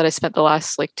manuscript that I spent the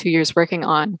last like 2 years working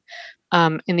on,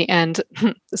 in the end,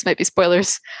 this might be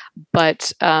spoilers,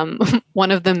 but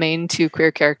one of the main two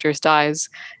queer characters dies.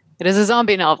 It is a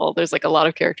zombie novel. There's like a lot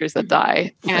of characters that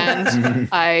die. And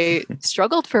I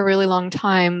struggled for a really long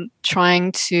time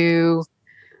trying to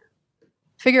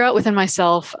figure out within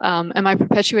myself, am I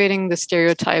perpetuating the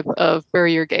stereotype of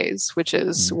bury your gaze, which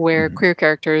is where queer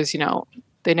characters, you know,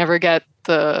 they never get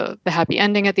the happy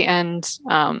ending at the end.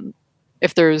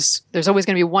 If there's always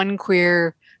going to be one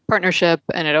queer partnership,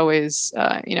 and it always,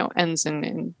 you know, ends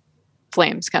in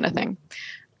flames kind of thing.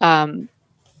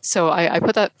 So I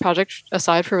put that project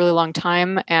aside for a really long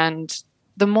time. And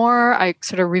the more I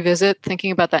sort of revisit thinking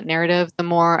about that narrative, the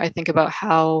more I think about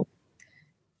how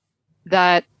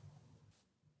that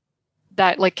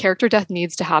like character death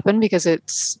needs to happen, because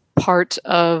it's part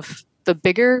of the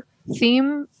bigger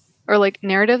theme or like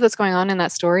narrative that's going on in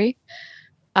that story.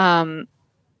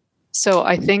 So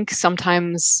I think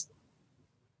sometimes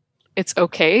it's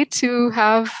okay to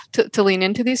have to lean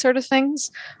into these sort of things.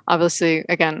 Obviously,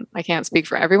 again, I can't speak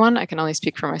for everyone. I can only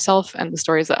speak for myself and the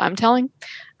stories that I'm telling.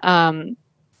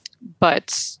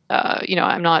 But you know,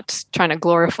 I'm not trying to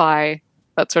glorify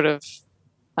that sort of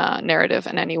narrative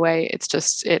in any way. It's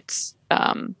just, it's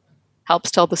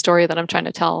helps tell the story that I'm trying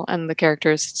to tell, and the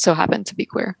characters so happen to be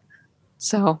queer.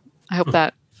 So I hope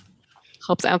that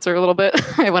helps answer a little bit.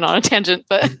 I went on a tangent,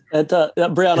 but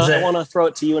Brianna, I want to throw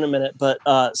it to you in a minute, but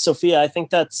Sophia, I think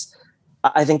that's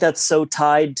so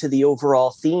tied to the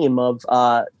overall theme of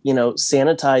you know,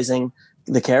 sanitizing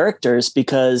the characters,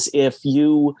 because if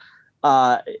you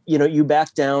you know, you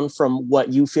back down from what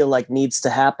you feel like needs to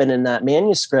happen in that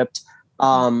manuscript,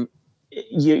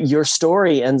 your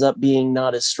story ends up being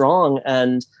not as strong,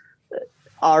 and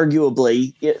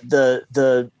arguably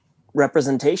the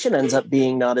representation ends up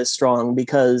being not as strong,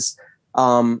 because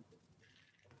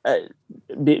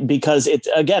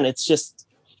it's just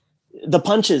the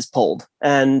punch is pulled,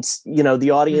 and you know, the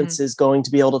audience is going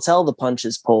to be able to tell the punch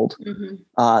is pulled.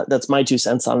 That's my 2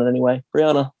 cents on it anyway.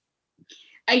 Brianna.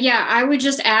 Yeah, I would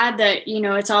just add that, you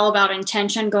know, it's all about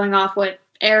intention, going off what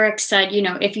Eric said. You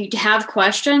know, if you have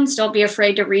questions, don't be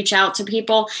afraid to reach out to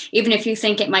people, even if you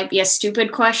think it might be a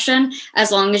stupid question,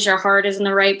 as long as your heart is in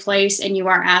the right place and you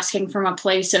are asking from a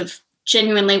place of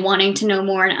genuinely wanting to know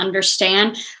more and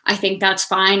understand. I think that's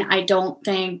fine. I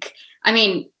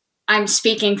mean, I'm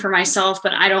speaking for myself,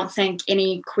 but I don't think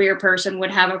any queer person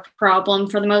would have a problem,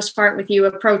 for the most part, with you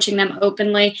approaching them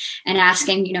openly and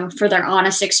asking, you know, for their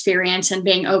honest experience, and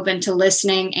being open to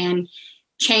listening and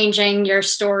changing your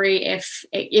story if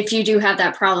you do have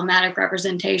that problematic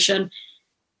representation.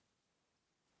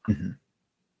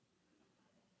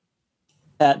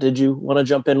 Pat, did you want to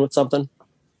jump in with something?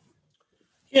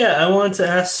 Yeah, I wanted to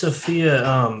ask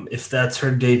Sophia if that's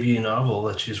her debut novel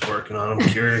that she's working on. I'm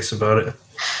curious about it.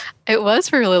 It was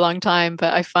for a really long time,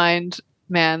 but I find,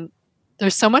 man,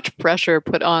 there's so much pressure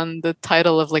put on the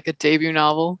title of like a debut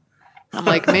novel. I'm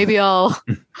like, maybe I'll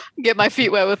get my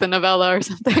feet wet with a novella or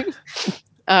something.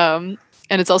 And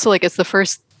it's also like, it's the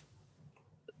first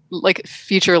like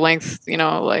feature length, you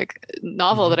know, like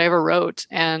novel that I ever wrote.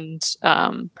 And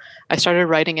I started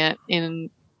writing it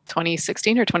in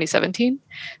 2016 or 2017.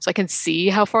 So I can see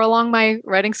how far along my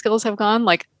writing skills have gone.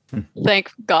 Like,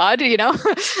 thank God, you know.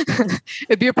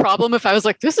 It'd be a problem if I was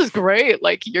like, this is great,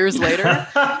 like years later.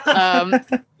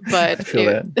 But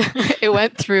it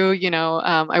went through, you know,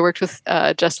 I worked with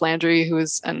Jess Landry, who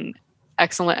is an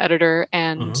excellent editor,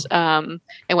 and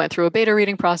it went through a beta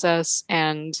reading process,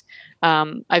 and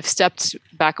I've stepped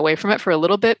back away from it for a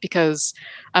little bit, because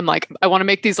I'm like, I want to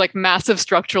make these like massive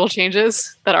structural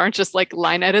changes that aren't just like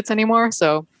line edits anymore.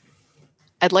 So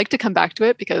I'd like to come back to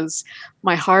it, because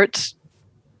my heart,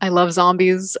 I love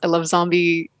zombies. I love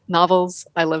zombie novels.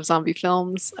 I love zombie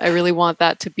films. I really want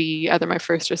that to be either my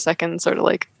first or second sort of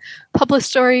like published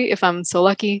story, if I'm so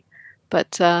lucky.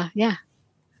 But yeah,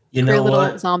 you know,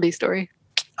 little zombie story.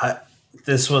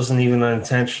 This wasn't even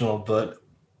unintentional, but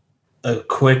a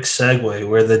quick segue: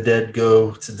 Where the Dead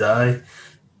Go to Die.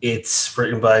 It's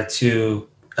written by 2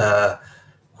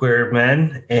 queer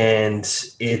men, and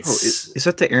it's is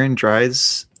that the Aaron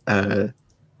Dries?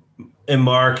 And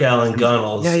Mark Allen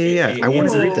Gunnels. Yeah. I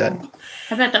wanted to read that.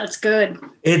 I bet that's good.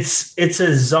 It's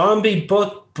a zombie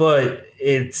book, but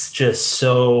it's just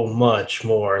so much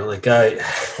more. Like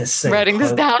writing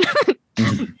this down.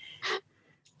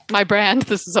 my brand.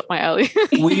 This is up my alley.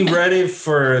 We read it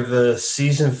for the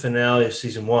season finale of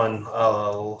season 1.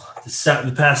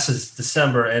 The past is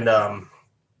December, and I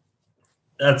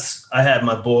had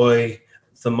my boy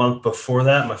the month before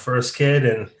that, my first kid,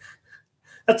 and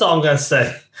that's all I'm gonna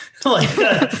say. Like,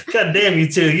 God damn you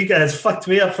two, you guys fucked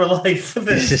me up for life for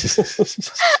this.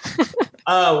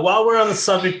 While we're on the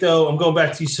subject, though, I'm going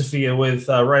back to you, Sofia, with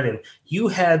writing. You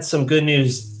had some good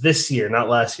news this year, not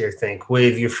last year, I think,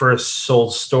 with your first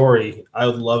sold story. I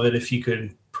would love it if you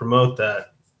could promote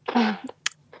that.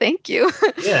 Thank you.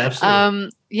 Yeah,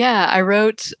 absolutely. I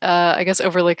wrote, I guess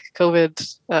over like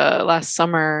COVID last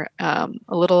summer, a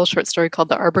little short story called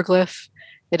The Arborglyph.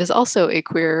 It is also a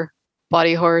queer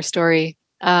body horror story,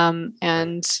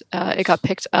 and it got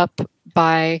picked up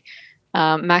by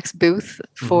Max Booth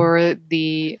for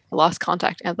the Lost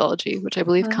Contact anthology, which I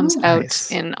believe comes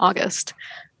out in August.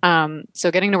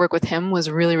 So getting to work with him was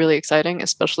really, really exciting,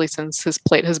 especially since his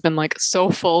plate has been like so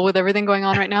full with everything going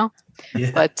on right now.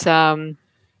 Yeah. But I'm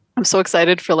so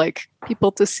excited for like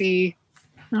people to see,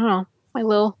 I don't know, my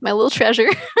little treasure.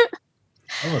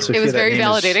 Sophia, it was very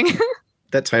validating.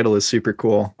 That title is super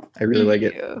cool. I really like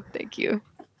it. Thank you.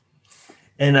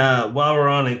 And while we're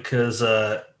on it, because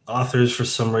authors for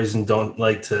some reason don't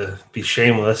like to be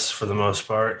shameless for the most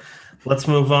part, let's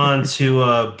move on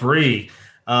to Bri,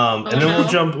 and then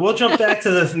we'll jump back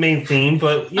to the main theme.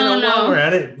 But while we're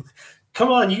at it,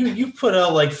 come on, you put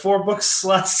out like 4 books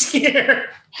last year.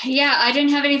 Yeah, I didn't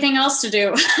have anything else to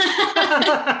do.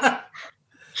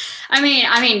 I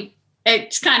mean,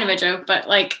 it's kind of a joke, but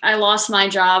like I lost my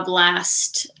job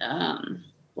last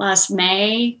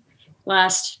May,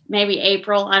 maybe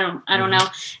April. I don't know.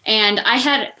 And I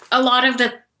had a lot of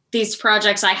these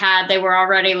projects I had, they were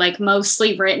already like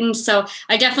mostly written. So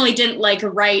I definitely didn't like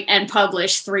write and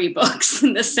publish 3 books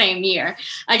in the same year.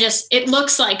 It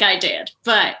looks like I did,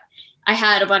 but I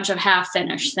had a bunch of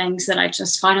half-finished things that I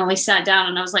just finally sat down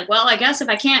and I was like, well, I guess if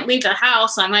I can't leave the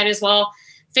house, I might as well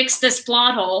fix this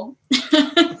plot hole.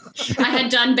 I had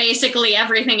done basically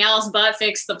everything else but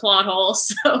fix the plot hole.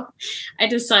 So I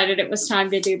decided it was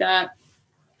time to do that.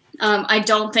 I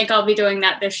don't think I'll be doing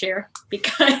that this year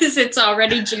because it's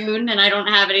already June and I don't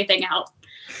have anything out.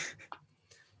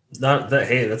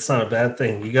 Hey, that's not a bad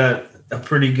thing. You got a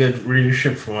pretty good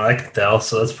readership from what I can tell,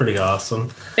 so that's pretty awesome.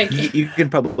 Thank you. You can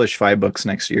publish 5 books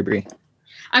next year, Bri.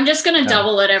 I'm just going to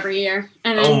double it every year.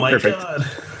 And then, oh my God.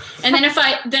 And then if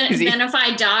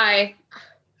I die,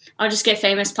 I'll just get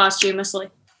famous posthumously.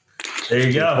 There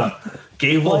you go.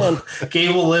 Gabe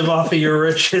will live off of your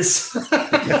riches.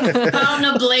 Out in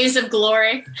a blaze of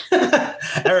glory.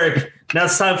 Eric, now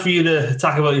it's time for you to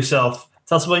talk about yourself.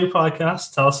 Tell us about your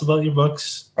podcast. Tell us about your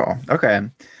books. Oh, okay.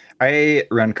 I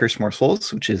run Curse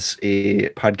Morsels, which is a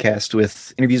podcast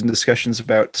with interviews and discussions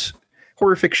about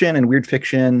horror fiction and weird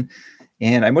fiction.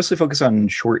 And I mostly focus on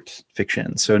short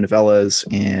fiction, so novellas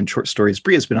and short stories.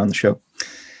 Bri has been on the show.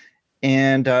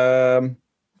 And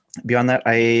beyond that,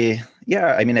 I've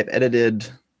edited,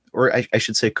 or I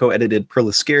should say co-edited Pearl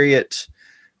Iscariot,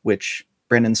 which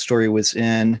Brennan's story was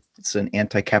in. It's an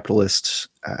anti-capitalist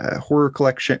horror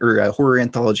collection, or a horror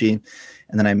anthology.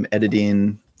 And then I'm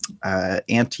editing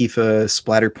Antifa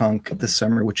Splatterpunk this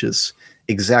summer, which is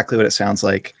exactly what it sounds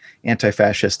like.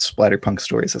 Anti-fascist splatterpunk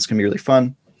stories. That's going to be really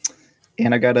fun.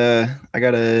 And I'm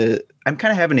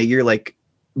kind of having a year like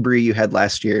Bri you had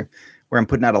last year, where I'm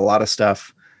putting out a lot of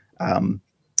stuff.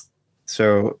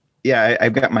 So yeah,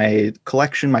 I've got my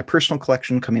collection, my personal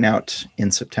collection coming out in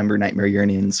September, Nightmare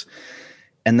Yearnings.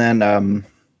 And then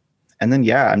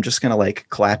yeah, I'm just going to like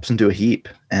collapse into a heap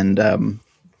and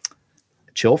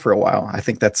chill for a while. I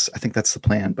think that's the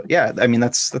plan. But yeah, I mean,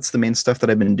 that's the main stuff that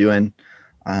I've been doing.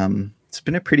 It's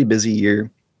been a pretty busy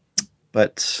year,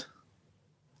 but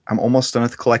I'm almost done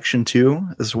with collection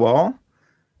 2 as well.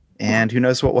 And who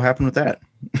knows what will happen with that.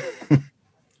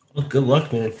 Well, good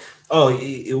luck, man. Oh,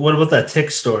 what about that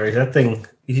tick story? That thing,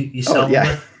 you sell? Oh,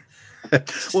 yeah.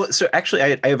 Well, so actually,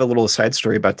 I have a little side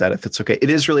story about that, if it's okay. It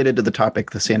is related to the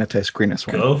topic, the sanitized queerness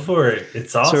one. Go for it.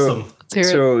 It's awesome.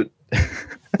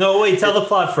 No, wait, tell the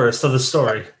plot first of the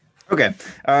story. Okay.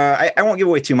 I won't give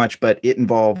away too much, but it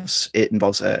involves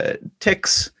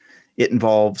ticks. It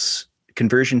involves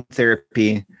conversion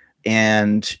therapy,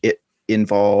 and it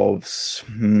involves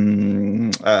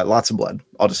lots of blood.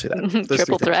 I'll just say that.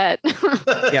 Triple threat.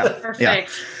 Yeah.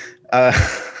 Perfect. Yeah.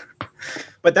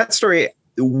 But that story,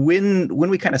 when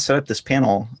we kind of set up this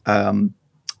panel,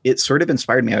 it sort of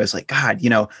inspired me. I was like, God,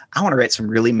 I want to write some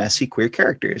really messy queer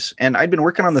characters. And I'd been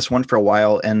working on this one for a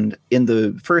while. And in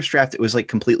the first draft, it was like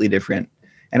completely different.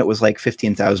 And it was like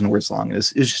 15,000 words long. It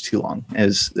was just too long. It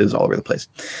was all over the place.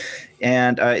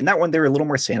 And in that one, they were a little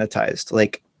more sanitized.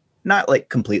 Like not like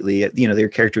completely, they're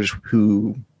characters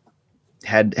who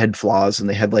had flaws and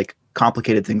they had like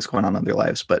complicated things going on in their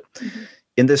lives. But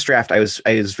in this draft, I was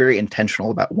very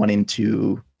intentional about wanting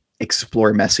to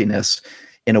explore messiness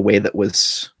in a way that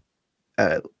was,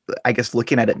 I guess,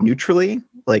 looking at it neutrally.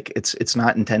 Like it's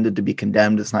not intended to be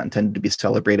condemned. It's not intended to be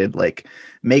celebrated. Like,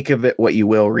 make of it what you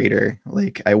will, reader.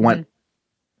 Like, I want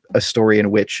a story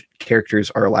in which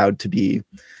characters are allowed to be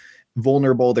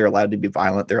vulnerable. They're allowed to be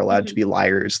violent. They're allowed to be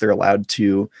liars. They're allowed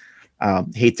to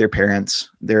hate their parents.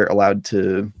 They're allowed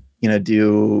to,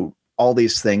 do all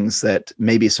these things that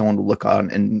maybe someone will look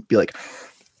on and be like,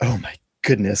 oh my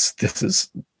goodness, this is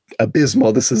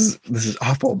abysmal. This is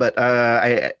awful. But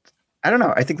I don't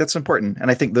know. I think that's important.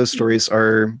 And I think those stories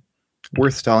are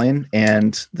worth telling.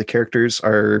 And the characters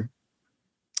are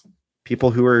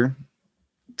people who are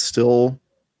still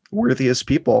worthy as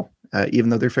people, even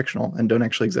though they're fictional and don't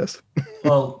actually exist.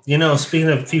 Well, speaking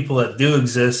of people that do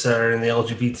exist that are in the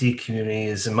LGBT community,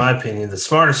 is, in my opinion, the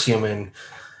smartest human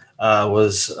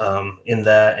was in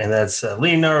that, and that's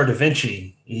Leonardo da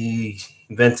Vinci. He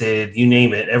invented, you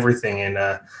name it, everything,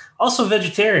 and also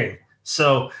vegetarian.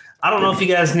 So I don't know if you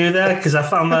guys knew that, because I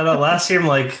found that out last year. I'm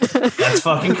like, that's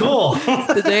fucking cool.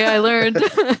 The day I learned.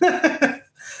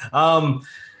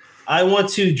 I want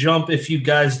to jump, if you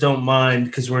guys don't mind,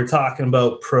 because we're talking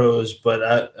about prose, but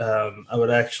I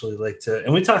would actually like to,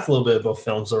 and we talked a little bit about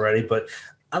films already, but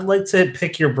I'd like to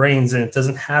pick your brains, and it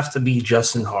doesn't have to be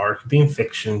just in horror, it could be in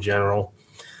fiction in general.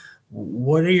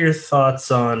 What are your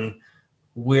thoughts on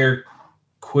where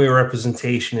queer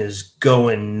representation is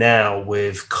going now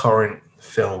with current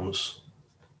films?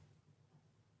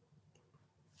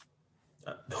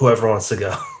 Whoever wants to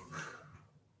go.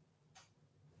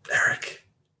 Eric.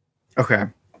 Okay. All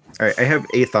right. I have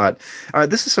a thought.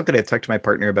 This is something I've talked to my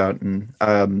partner about,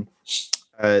 and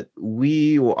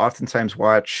we will oftentimes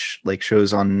watch like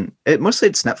shows on it. Mostly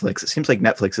it's Netflix. It seems like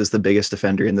Netflix is the biggest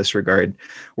offender in this regard,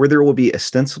 where there will be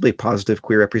ostensibly positive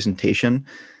queer representation,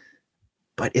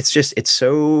 but it's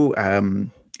so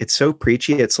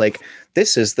preachy. It's like,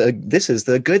 this is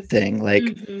the good thing. Like,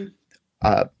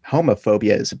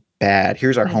 homophobia is bad.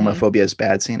 Here's our homophobia is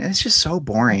bad scene. And it's just so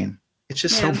boring. It's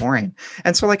just so boring.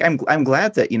 And so like, I'm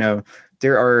glad that,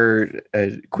 there are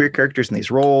queer characters in these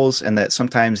roles, and that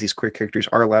sometimes these queer characters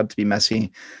are allowed to be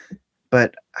messy,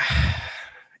 but,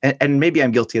 and maybe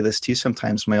I'm guilty of this too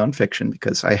sometimes in my own fiction,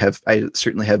 because I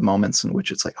certainly have moments in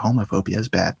which it's like, homophobia is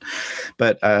bad,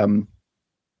 but I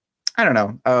don't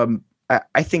know.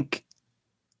 I think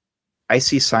I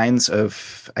see signs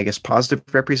of, I guess, positive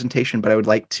representation, but I would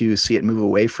like to see it move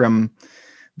away from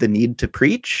the need to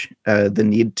preach, the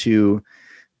need to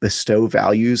bestow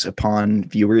values upon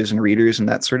viewers and readers and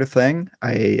that sort of thing.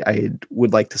 I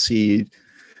would like to see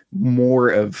more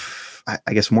of,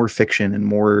 I guess, more fiction and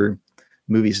more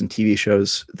movies and TV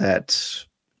shows that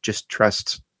just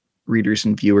trust readers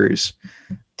and viewers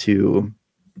to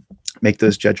make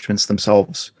those judgments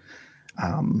themselves,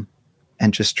 and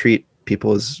just treat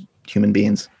people as human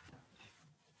beings.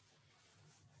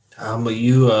 But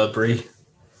you, Bri?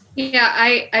 Yeah,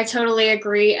 I totally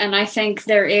agree. And I think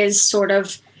there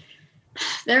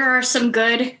are some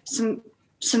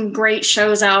great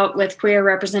shows out with queer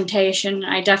representation.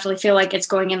 I definitely feel like it's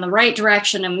going in the right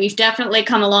direction, and we've definitely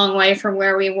come a long way from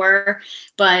where we were.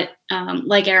 But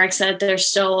like Eric said, there's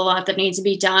still a lot that needs to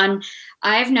be done.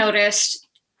 I've noticed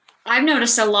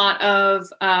a lot of,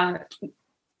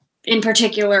 in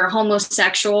particular,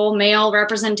 homosexual male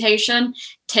representation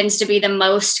tends to be the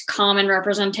most common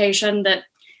representation that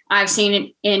I've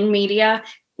seen in media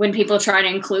when people try to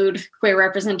include queer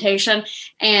representation.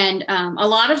 And a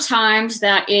lot of times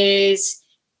that is,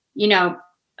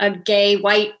 a gay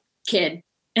white kid,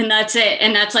 and that's it.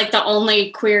 And that's like the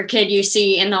only queer kid you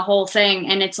see in the whole thing.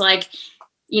 And it's like,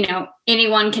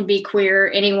 anyone can be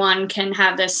queer, anyone can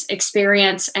have this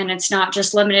experience, and it's not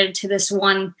just limited to this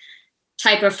one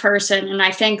type of person. And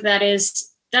I think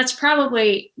that's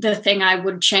probably the thing I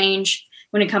would change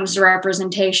when it comes to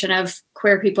representation of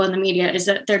queer people in the media, is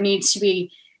that there needs to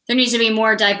be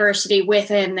more diversity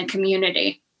within the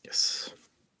community. Yes.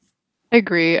 I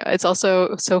agree. It's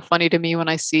also so funny to me when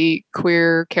I see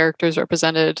queer characters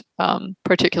represented,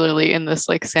 particularly in this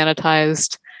like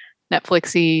sanitized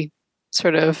Netflixy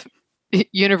sort of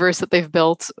universe that they've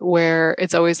built, where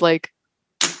it's always like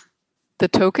the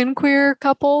token queer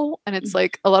couple. And it's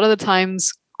like a lot of the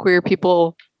times queer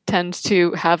people tend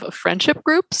to have friendship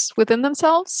groups within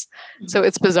themselves. So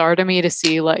it's bizarre to me to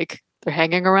see like they're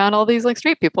hanging around all these like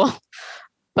straight people.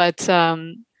 But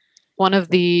one of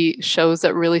the shows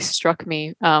that really struck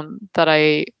me that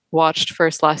I watched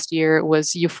first last year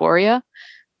was Euphoria.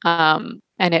 And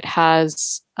it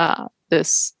has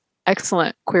this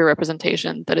excellent queer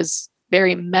representation that is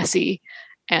very messy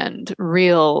and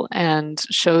real and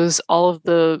shows all of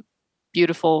the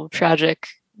beautiful, tragic,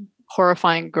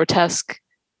 horrifying, grotesque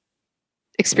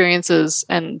experiences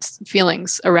and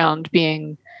feelings around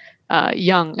being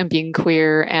young and being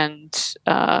queer. And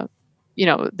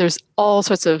there's all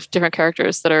sorts of different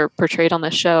characters that are portrayed on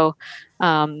this show.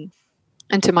 And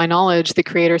to my knowledge, the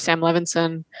creator, Sam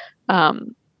Levinson,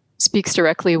 speaks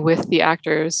directly with the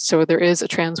actors. So there is a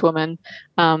trans woman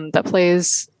that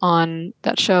plays on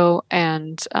that show,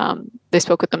 and they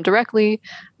spoke with them directly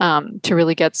to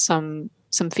really get some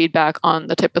feedback on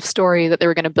the type of story that they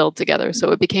were going to build together.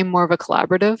 So it became more of a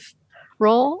collaborative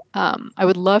role. I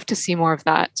would love to see more of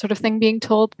that sort of thing being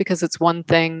told, because it's one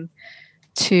thing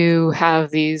to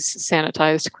have these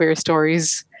sanitized queer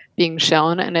stories being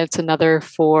shown, and it's another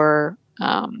for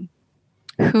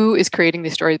who is creating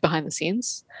these stories behind the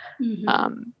scenes.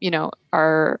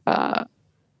 Are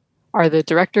the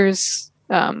directors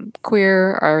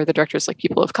queer? Are the directors like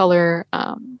people of color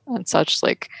and such?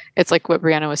 Like, it's like what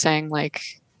Brianna was saying. Like,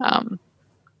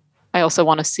 I also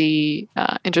want to see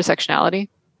intersectionality.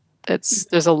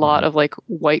 There's a lot of like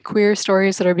white queer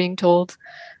stories that are being told,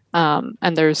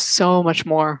 and there's so much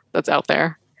more that's out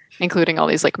there, including all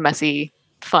these like messy,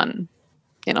 fun,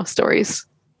 stories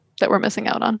that we're missing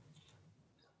out on.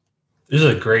 This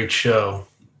is a great show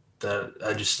that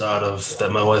I just thought of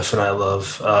that my wife and I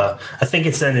love. I think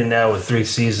it's ending now with 3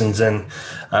 seasons, and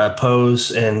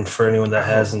Pose. And for anyone that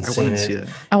hasn't seen it,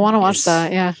 I want to watch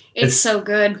that. Yeah, it's so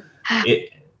good.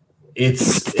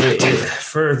 It's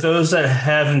for those that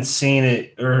haven't seen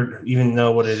it or even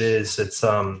know what it is. It's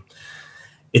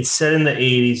set in the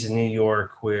 80s in New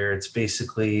York, where it's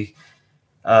basically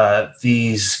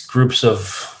these groups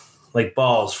of like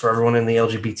balls for everyone in the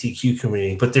LGBTQ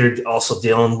community, but they're also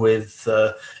dealing with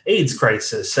AIDS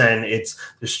crisis, and there's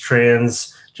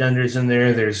transgenders in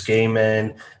there, there's gay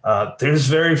men, there's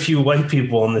very few white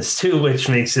people in this too, which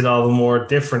makes it all the more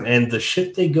different. And the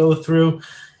shit they go through,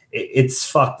 it's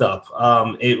fucked up.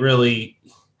 It really,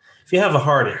 if you have a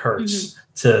heart, it hurts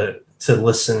to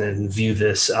listen and view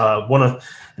this.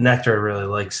 An actor I really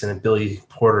likes in it, Billy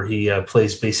Porter. He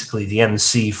plays basically the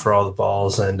MC for all the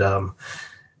balls, and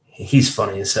he's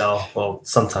funny as hell. Well,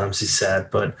 sometimes he's sad,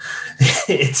 but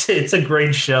it's a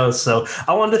great show. So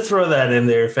I wanted to throw that in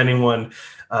there. If anyone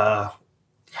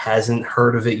hasn't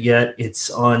heard of it yet, it's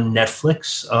on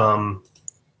Netflix.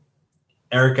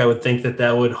 Eric, I would think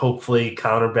that would hopefully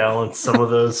counterbalance some of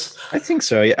those. I think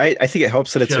so. I think it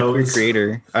helps that it's shows. A queer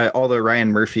creator. Although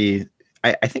Ryan Murphy,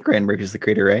 I think Ryan Murphy's the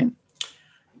creator, right?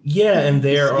 Yeah, and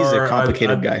he's a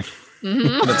complicated guy.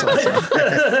 That's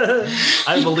awesome.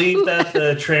 I believe that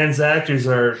the trans actors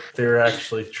they're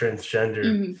actually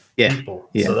transgender people.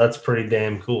 Yeah. So that's pretty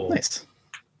damn cool. Nice.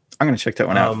 I'm going to check that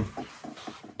one out.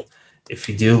 If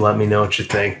you do, let me know what you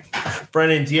think.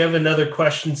 Brennan, do you have another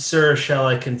question, sir? Or shall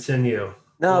I continue?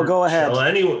 No, go ahead.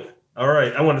 Anyway, all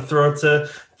right. I want to throw it to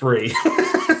Bri.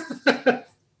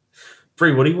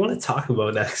 Bri, what do you want to talk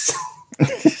about next?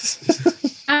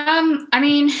 I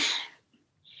mean,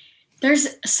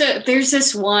 there's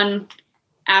this one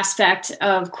aspect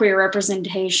of queer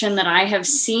representation that I have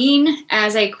seen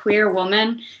as a queer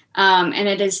woman, and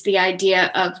it is the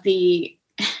idea of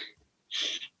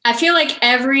I feel like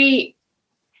every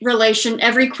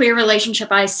queer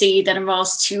relationship I see that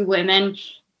involves 2 women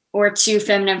or 2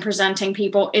 feminine presenting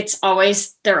people,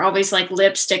 they're always like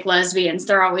lipstick lesbians.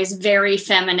 They're always very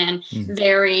feminine,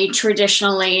 very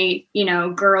traditionally,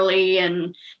 girly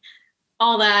and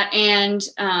all that. And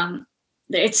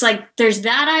it's like there's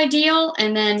that ideal,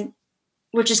 and then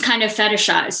which is kind of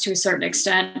fetishized to a certain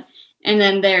extent. And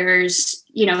then there's,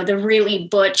 the really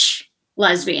butch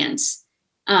lesbians.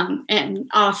 And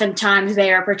oftentimes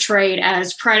they are portrayed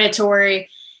as predatory.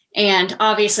 And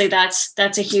obviously that's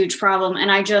a huge problem. And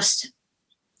I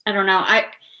don't know. I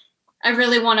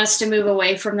really want us to move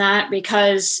away from that,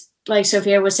 because like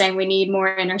Sofia was saying, we need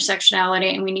more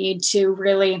intersectionality, and we need to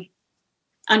really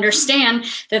understand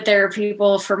that there are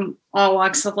people from all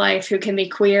walks of life who can be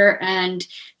queer, and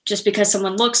just because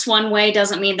someone looks one way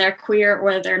doesn't mean they're queer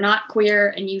or they're not queer.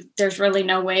 And there's really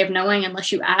no way of knowing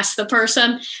unless you ask the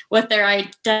person what their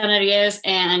identity is.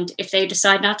 And if they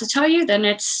decide not to tell you, then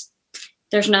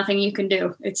there's nothing you can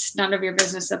do. It's none of your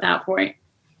business at that point.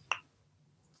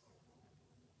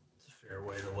 It's a fair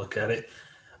way to look at it.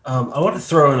 I want to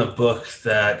throw in a book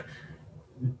that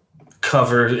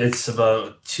it's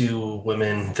about 2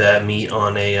 women that meet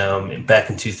on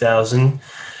back in 2000,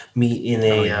 meet in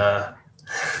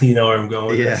You know where I'm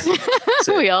going with this.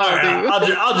 We all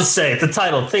do. I'll just say it. The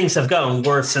title, Things Have Gotten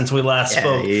Worse Since We Last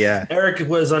Spoke. Yeah. Eric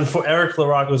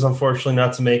LaRocque was unfortunately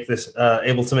not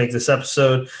able to make this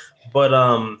episode,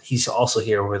 but he's also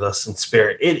here with us in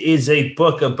spirit. It is a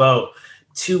book about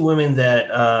two women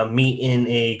that meet in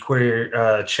a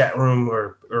queer chat room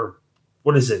or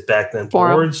what is it back then?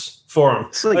 Forum. Forum.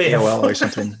 It's like AOL or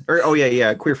something. Or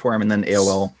queer forum and then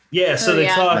AOL. Yeah, so they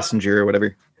talk Messenger or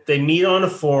whatever. They meet on a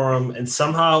forum, and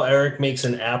somehow Eric makes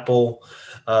an apple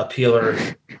peeler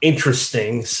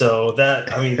interesting. So that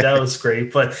was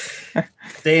great. But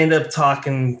they end up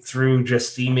talking through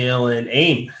just email and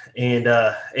AIM and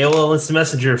AOL Instant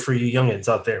Messenger for you youngins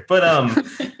out there. But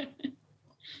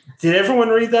did everyone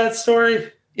read that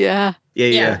story? Yeah.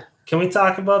 Can we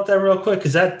talk about that real quick?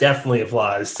 Because that definitely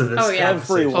applies to this. Oh, yeah.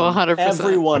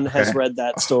 Everyone has read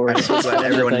that story. I'm so glad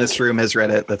everyone in this room has read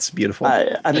it. That's beautiful.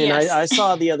 I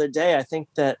saw the other day, I think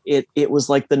that it was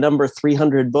like the number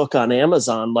 300 book on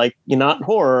Amazon, like not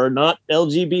horror, not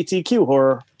LGBTQ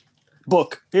horror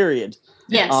book, period.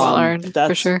 Yes. That's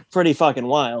for sure. Pretty fucking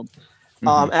wild.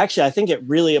 Actually, I think it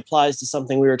really applies to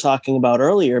something we were talking about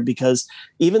earlier, because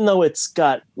even though it's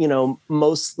got,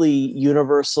 mostly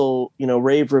universal,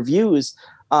 rave reviews,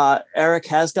 Eric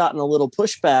has gotten a little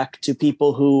pushback to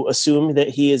people who assume that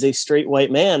he is a straight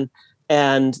white man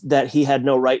and that he had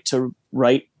no right to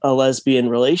write a lesbian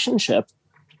relationship.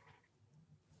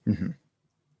 Mm-hmm.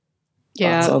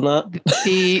 Yeah. Thoughts on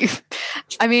that?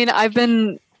 I've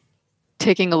been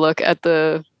taking a look at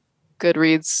the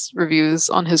Goodreads reviews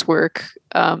on his work,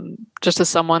 just as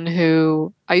someone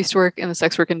who I used to work in the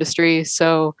sex work industry.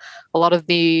 So a lot of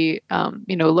the,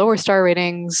 lower star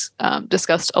ratings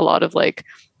discussed a lot of like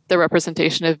the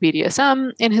representation of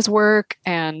BDSM in his work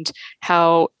and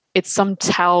how it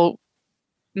somehow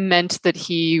meant that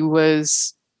he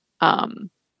was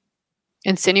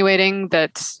insinuating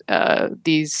that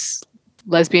these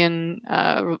lesbian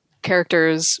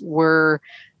characters were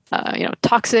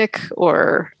toxic,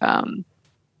 or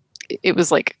it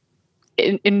was like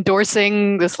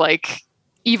endorsing this like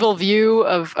evil view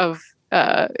of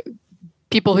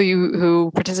people who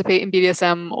participate in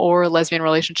BDSM or lesbian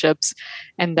relationships,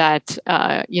 and that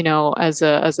as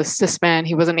a cis man,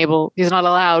 he's not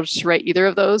allowed to write either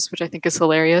of those, which I think is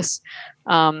hilarious.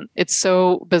 It's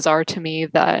so bizarre to me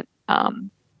that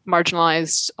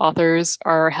marginalized authors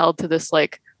are held to this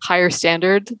like higher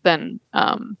standard than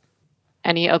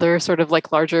any other sort of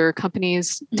like larger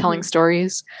companies telling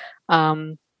stories.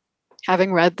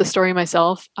 Having read the story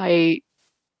myself, I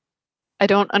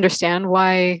don't understand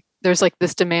why there's like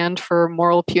this demand for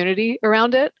moral punity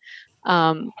around it.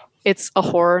 It's a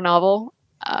horror novel.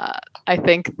 I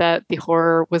think that the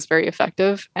horror was very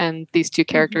effective, and these two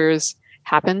characters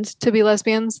happened to be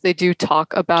lesbians. They do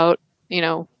talk about,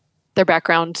 their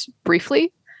background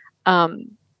briefly.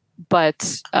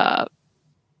 But I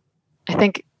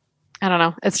think, I don't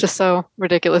know. It's just so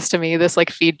ridiculous to me, this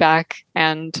like feedback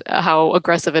and how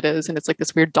aggressive it is. And it's like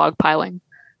this weird dogpiling.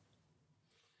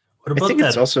 What about I think that?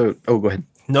 It's also, oh, go ahead.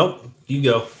 Nope. You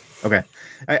go. Okay.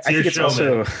 I think it's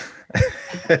also,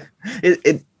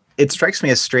 it strikes me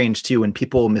as strange too, when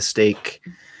people mistake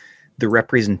the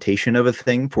representation of a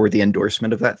thing for the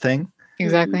endorsement of that thing.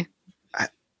 Exactly.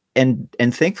 And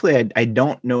thankfully I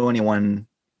don't know anyone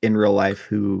in real life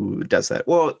who does that.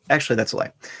 Well, actually, that's a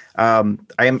lie. I'm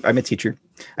a teacher.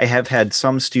 I have had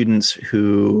some students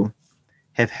who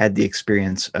have had the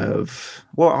experience of,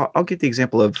 well, I'll give the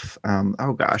example of,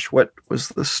 what was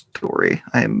the story?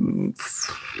 I'm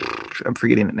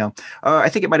forgetting it now. I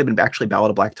think it might've been actually Ballad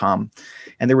of Black Tom.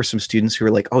 And there were some students who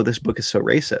were like, oh, this book is so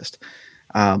racist.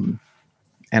 And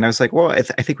I was like, well, I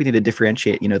think we need to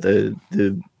differentiate,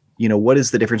 what is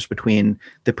the difference between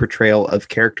the portrayal of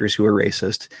characters who are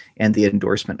racist and the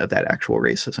endorsement of that actual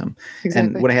racism?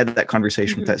 Exactly. And when I had that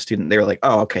conversation with that student, they were like,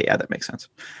 oh, okay, yeah, that makes sense.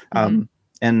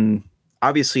 And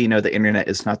obviously, the internet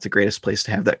is not the greatest place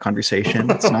to have that conversation.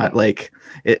 It's not like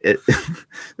it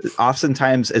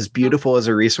oftentimes, as beautiful as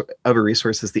a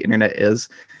resource as the internet is,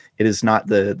 it is not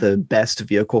the best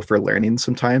vehicle for learning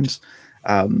sometimes.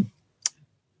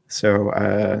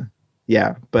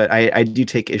 Yeah, but I do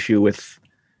take issue with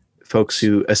folks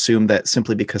who assume that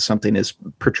simply because something is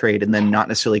portrayed and then not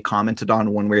necessarily commented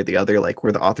on one way or the other, like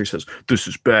where the author says this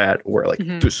is bad or like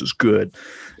this is good,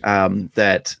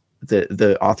 that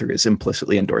the author is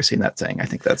implicitly endorsing that thing. I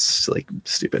think that's like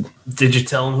stupid. Did you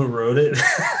tell him who wrote it?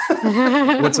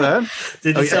 What's that?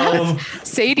 Did you tell him?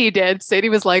 Sadie did. Sadie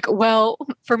was like, well,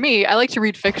 for me, I like to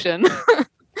read fiction.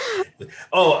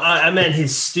 I meant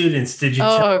his students. Did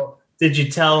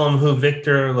you tell him who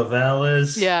Victor Laval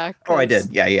is? Yeah. Oh, I did.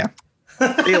 Yeah.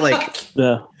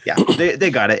 They they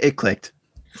got it. It clicked.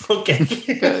 Okay.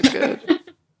 Good.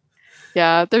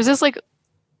 Yeah, there's this like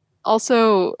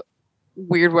also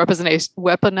weird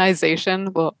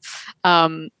weaponization,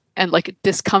 and like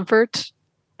discomfort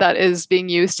that is being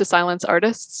used to silence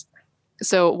artists.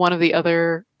 So one of the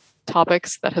other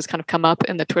topics that has kind of come up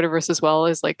in the Twitterverse as well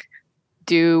is like,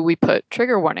 do we put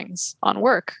trigger warnings on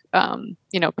work?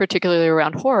 Particularly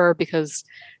around horror, because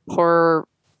horror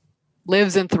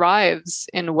lives and thrives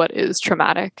in what is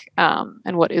traumatic,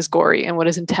 and what is gory and what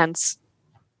is intense.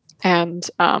 And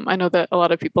I know that a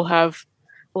lot of people have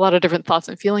a lot of different thoughts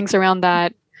and feelings around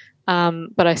that.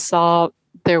 But I saw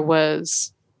there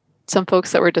was some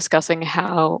folks that were discussing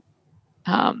how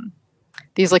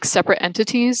these like separate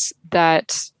entities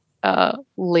that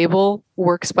label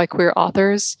works by queer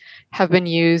authors have been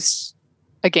used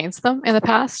against them in the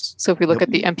past. So if we look at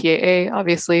the MPAA,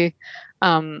 obviously,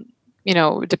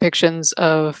 depictions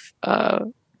of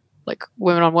like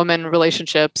women on women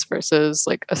relationships versus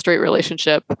like a straight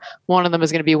relationship, one of them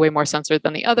is going to be way more censored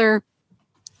than the other,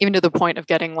 even to the point of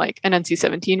getting like an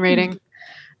NC-17 rating,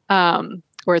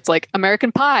 where it's like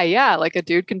American Pie. Yeah, like a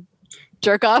dude can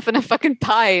jerk off in a fucking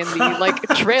pie in the like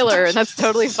trailer, and that's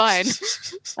totally fine.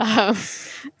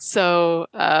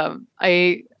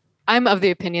 I'm of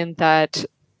the opinion that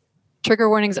trigger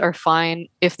warnings are fine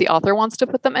if the author wants to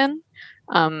put them in.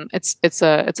 It's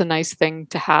a nice thing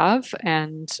to have,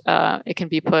 and it can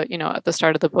be put, at the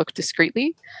start of the book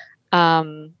discreetly.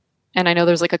 And I know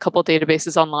there's like a couple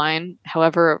databases online.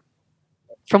 However,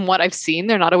 from what I've seen,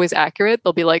 they're not always accurate.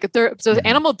 They'll be like, there's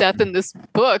animal death in this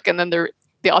book, and then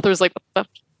the author's like,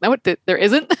 no, there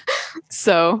isn't.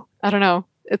 So I don't know.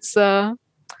 It's there's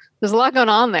a lot going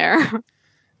on there.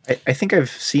 I think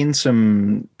I've seen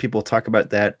some people talk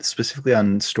about that specifically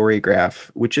on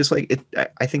Storygraph, which is like,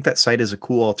 I think that site is a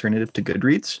cool alternative to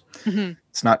Goodreads. Mm-hmm.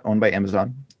 It's not owned by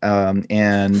Amazon.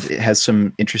 And it has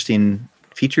some interesting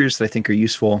features that I think are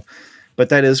useful, but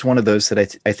that is one of those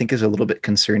that I think is a little bit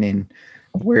concerning,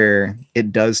 where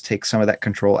it does take some of that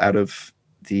control out of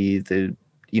the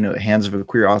hands of a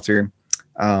queer author,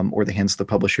 or the hands of the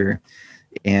publisher.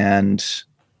 And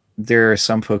there are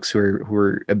some folks who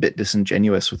are a bit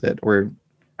disingenuous with it, or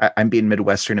I'm being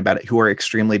Midwestern about it, who are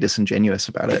extremely disingenuous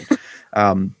about it,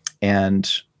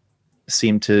 and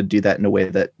seem to do that in a way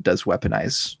that does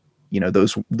weaponize,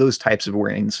 those types of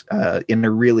warnings in a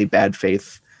really bad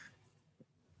faith,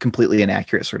 completely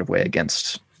inaccurate sort of way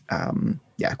against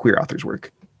queer authors'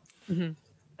 work. Mm-hmm.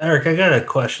 Eric, I got a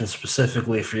question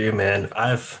specifically for you, man.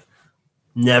 I've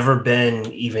never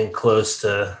been even close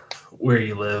to where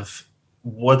you live.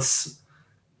 What's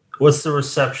the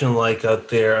reception like out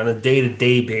there on a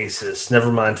day-to-day basis,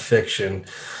 never mind fiction,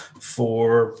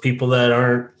 for people that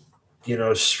aren't,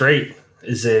 straight?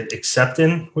 Is it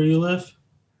accepting where you live?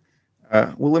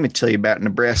 Well, let me tell you about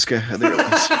Nebraska. There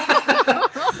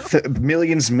are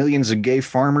millions of gay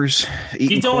farmers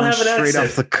eating corn straight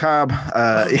off the cob.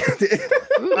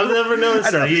 I've never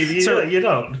noticed that. You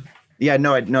don't. Yeah,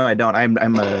 no, I don't.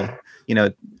 I'm a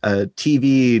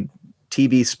TV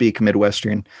speak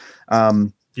Midwestern.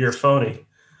 You're phony.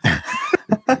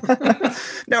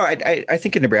 No, I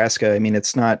think in Nebraska, I mean,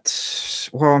 it's not,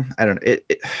 well, I don't know.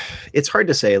 It's hard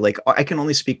to say. Like, I can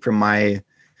only speak from my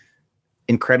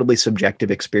incredibly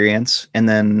subjective experience, and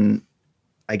then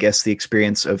I guess the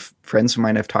experience of friends of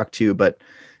mine I've talked to, but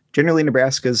generally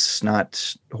Nebraska's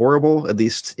not horrible, at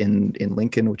least in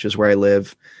Lincoln, which is where I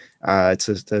live. It's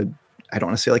I don't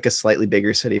want to say like a slightly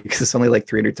bigger city because it's only like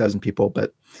 300,000 people,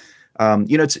 but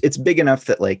it's big enough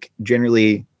that like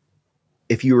generally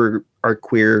if you are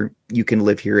queer, you can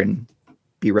live here and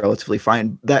be relatively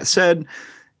fine. That said,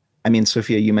 I mean,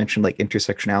 Sophia, you mentioned like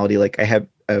intersectionality. Like I have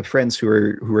friends who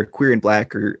are queer and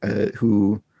Black, or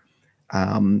who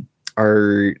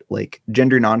are like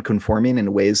gender non-conforming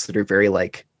in ways that are very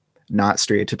like not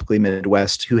stereotypically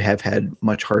Midwest, who have had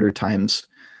much harder times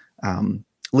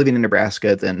living in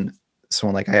Nebraska than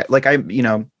someone like I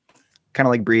kind of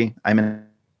like Bri. I'm in,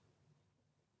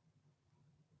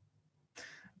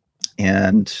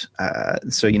 and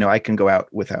so I can go out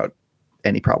without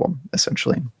any problem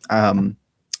essentially.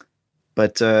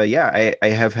 But I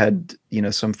have had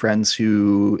some friends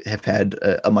who have had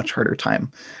a much harder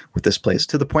time with this place,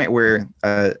 to the point where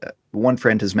one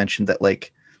friend has mentioned that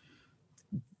like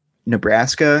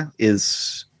Nebraska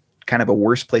is kind of a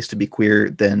worse place to be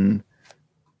queer than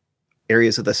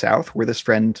areas of the South where this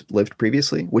friend lived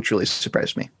previously, which really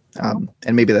surprised me.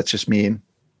 And maybe that's just me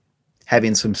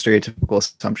having some stereotypical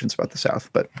assumptions about the South,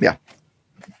 but yeah.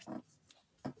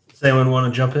 Does anyone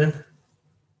want to jump in?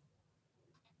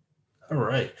 All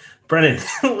right. Brennan,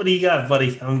 what do you got,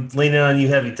 buddy? I'm leaning on you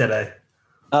heavy today.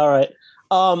 All right.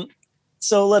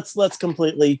 So let's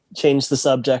completely change the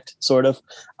subject, sort of.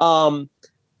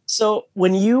 So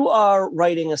when you are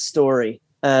writing a story,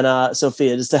 and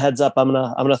Sophia, just a heads up, I'm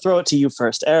gonna throw it to you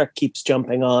first. Eric keeps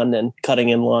jumping on and cutting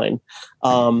in line.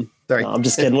 Sorry. No, I'm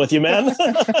just kidding with you, man.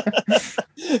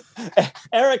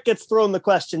 Eric gets thrown the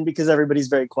question because everybody's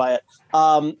very quiet.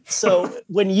 So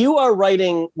when you're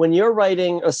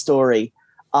writing a story,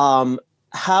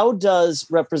 how does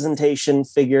representation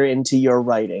figure into your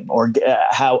writing, or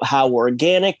how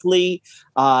organically,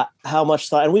 how much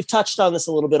thought, and we've touched on this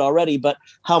a little bit already, but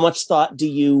how much thought do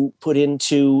you put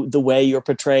into the way you're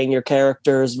portraying your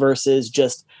characters versus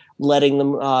just letting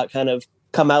them kind of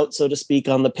come out, so to speak,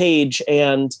 on the page,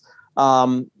 and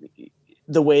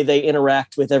the way they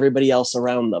interact with everybody else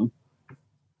around them?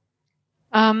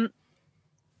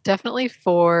 Definitely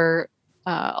for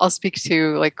I'll speak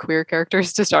to like queer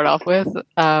characters to start off with.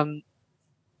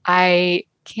 I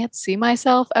can't see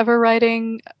myself ever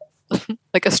writing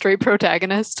like a straight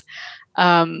protagonist.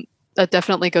 That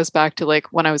definitely goes back to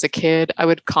like when I was a kid, I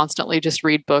would constantly just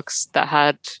read books that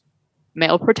had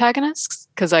male protagonists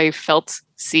because I felt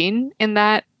seen in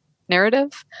that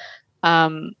narrative.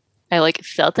 I like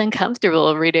felt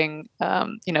uncomfortable reading,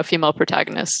 female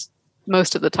protagonists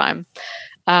most of the time.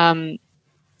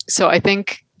 So I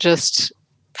think just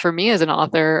for me as an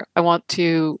author, I want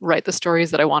to write the stories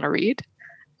that I want to read,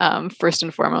 first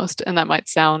and foremost. And that might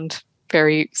sound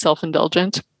very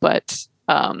self-indulgent, but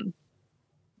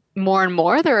more and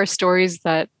more, there are stories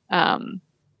that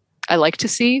I like to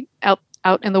see out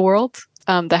in the world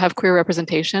that have queer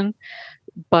representation,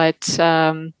 but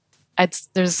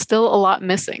there's still a lot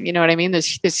missing. You know what I mean?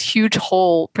 There's this huge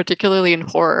hole, particularly in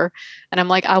horror. And I'm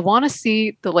like, I want to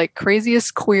see the like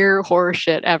craziest queer horror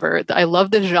shit ever. I love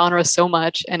this genre so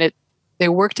much, and they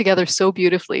work together so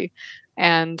beautifully.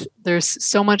 And there's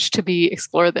so much to be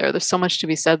explored there. There's so much to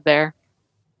be said there.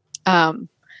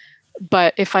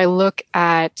 But if I look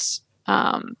at,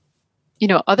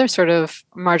 other sort of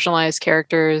marginalized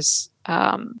characters,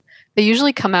 they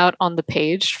usually come out on the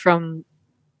page from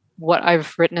what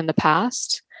I've written in the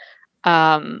past.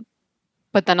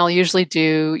 But then I'll usually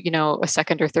do, a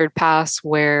second or third pass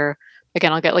where,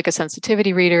 again, I'll get like a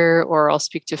sensitivity reader, or I'll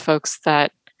speak to folks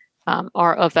that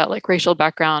are of that like racial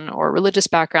background or religious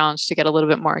background to get a little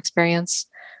bit more experience.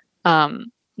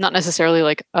 Not necessarily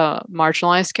like a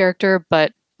marginalized character,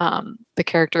 but the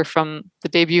character from the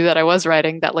debut that I was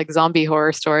writing, that like zombie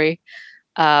horror story,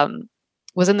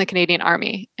 was in the Canadian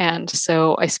Army. And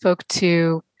so I spoke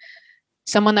to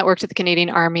someone that worked at the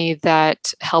Canadian Army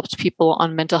that helped people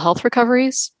on mental health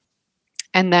recoveries.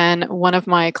 And then one of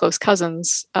my close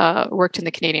cousins worked in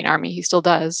the Canadian Army. He still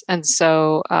does. And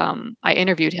so I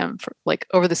interviewed him for like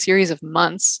over the series of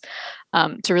months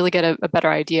to really get a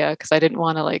better idea, because I didn't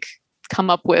want to like come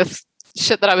up with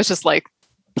shit that I was just like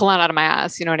pulling out of my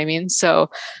ass. You know what I mean? So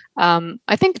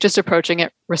I think just approaching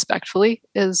it respectfully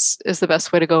is the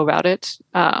best way to go about it.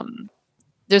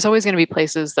 There's always going to be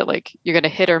places that like you're going to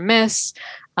hit or miss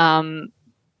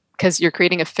because you're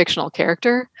creating a fictional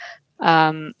character.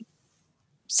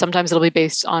 Sometimes it'll be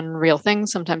based on real things.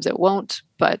 Sometimes it won't.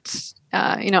 But,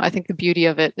 I think the beauty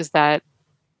of it is that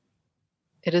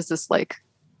it is this like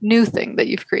new thing that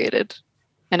you've created.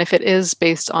 And if it is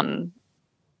based on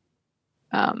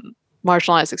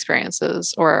marginalized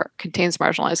experiences or contains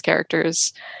marginalized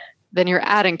characters, then you're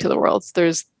adding to the world.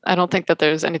 I don't think that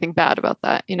there's anything bad about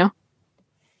that, That's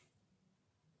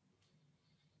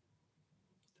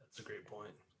a great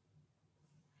point.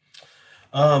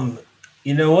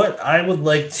 You know what? I would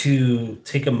like to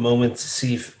take a moment to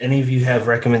see if any of you have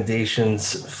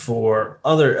recommendations for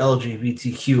other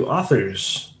LGBTQ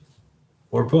authors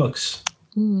or books.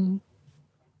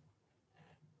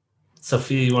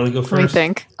 Sophia, you want to go first? Let me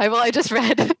think. I just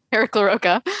read Eric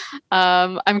LaRocca.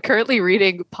 I'm currently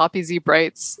reading Poppy Z.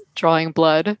 Bright's Drawing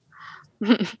Blood.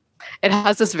 It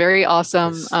has this very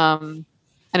awesome, and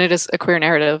it is a queer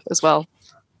narrative as well.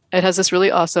 It has this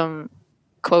really awesome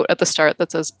quote at the start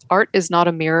that says, "Art is not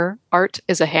a mirror, art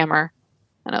is a hammer."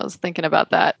 And I was thinking about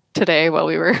that today while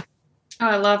we were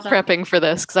I love that. prepping for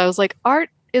this, because I was like, art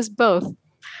is both.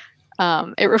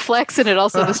 It reflects and it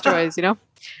also destroys,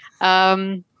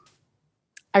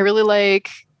 I really like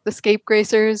The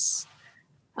Scapegracers,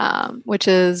 which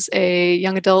is a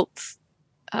young adult,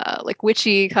 like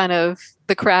witchy kind of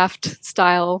The Craft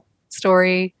style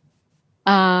story.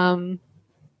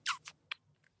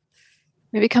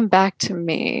 Maybe come back to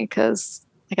me, because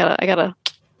I gotta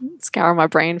scour my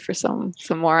brain for some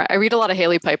more. I read a lot of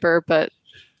Haley Piper, but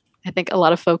I think a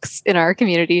lot of folks in our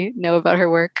community know about her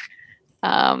work.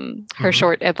 Her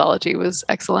short anthology was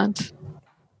excellent.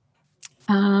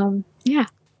 Yeah.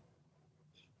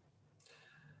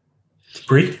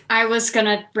 Bri? I was going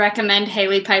to recommend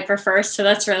Haley Piper first, so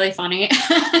that's really funny.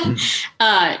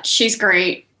 She's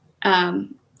great.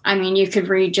 I mean, you could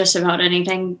read just about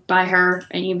anything by her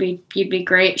and you'd be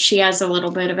great. She has a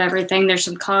little bit of everything. There's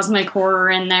some cosmic horror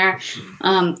in there.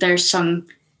 There's some,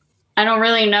 I don't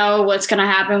really know what's going to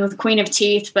happen with Queen of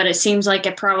Teeth, but it seems like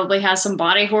it probably has some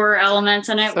body horror elements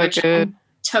in it, which I'm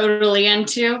totally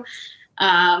into.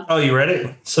 Oh, you read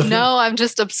it, Sophia? No, I'm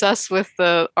just obsessed with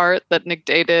the art that Nick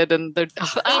dated, and I'm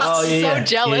so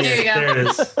jealous. There you go. There it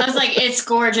is. I was like, it's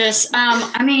gorgeous.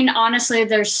 I mean, honestly,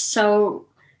 there's so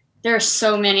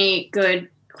many good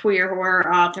queer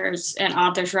horror authors and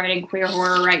authors writing queer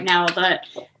horror right now that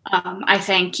I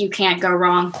think you can't go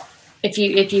wrong if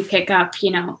you pick up,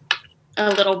 a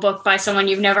little book by someone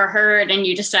you've never heard and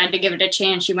you decide to give it a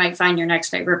chance. You might find your next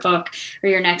favorite book or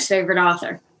your next favorite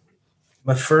author.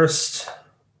 My first,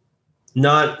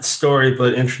 not story,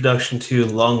 but introduction to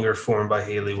longer form by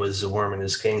Haley was The Worm and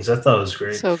His Kings. I thought it was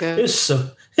great. So good. It's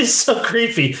so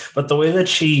creepy, but the way that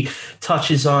she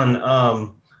touches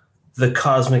on the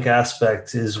cosmic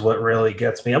aspect is what really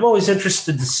gets me. I'm always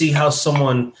interested to see how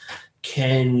someone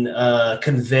can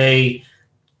convey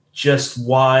just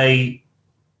why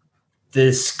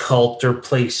this cult or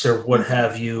place or what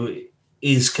have you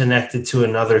is connected to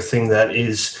another thing that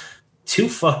is too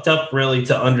fucked up really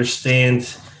to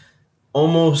understand,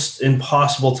 almost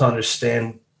impossible to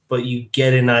understand, but you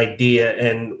get an idea.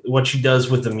 And what she does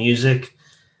with the music,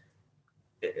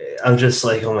 I'm just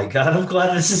like, oh my God, I'm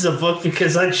glad this is a book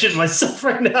because I'd shit myself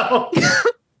right now.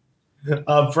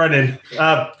 Brennan,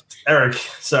 Eric,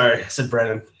 sorry, I said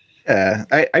Brennan.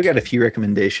 I got a few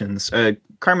recommendations.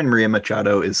 Carmen Maria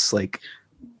Machado is like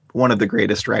one of the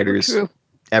greatest writers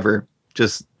ever,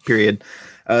 just period.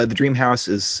 The Dream House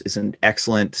is an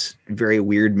excellent, very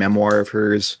weird memoir of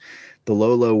hers. The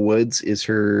Low Low Woods is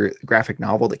her graphic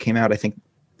novel that came out, I think,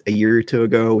 a year or two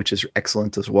ago, which is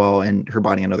excellent as well. And Her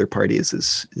Body and Other Parties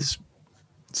is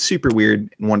super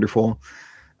weird and wonderful.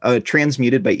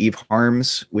 Transmuted by Eve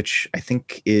Harms, which I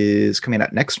think is coming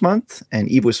out next month. And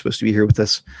Eve was supposed to be here with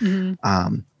us,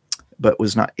 but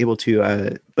was not able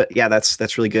to. But yeah,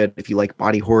 that's really good. If you like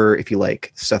body horror, if you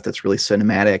like stuff that's really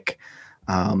cinematic,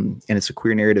 and it's a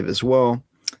queer narrative as well.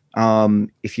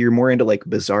 If you're more into like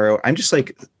bizarro, I'm just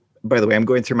like, by the way, I'm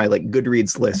going through my like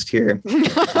Goodreads list here.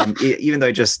 Even though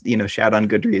I just, shout on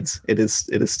Goodreads, it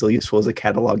is still useful as a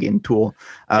cataloging tool.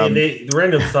 The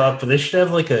random thought, but they should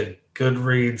have like a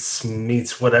Goodreads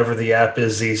meets whatever the app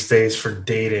is these days for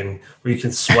dating, where you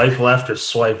can swipe left or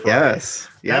swipe right. Yes.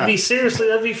 Yeah.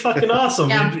 That'd be fucking awesome.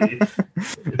 Yeah.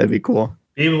 That'd be cool.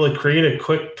 Be able to create a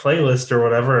quick playlist or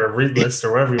whatever, a read list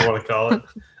or whatever you want to call it.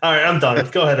 All right, I'm done.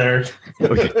 Go ahead, Eric.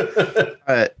 Okay.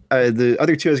 The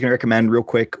other two I was going to recommend real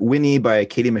quick, Winnie by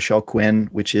Katie Michelle Quinn,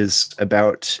 which is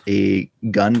about a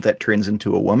gun that turns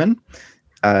into a woman.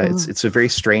 It's a very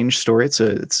strange story. It's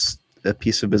a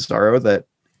piece of bizarro that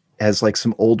has like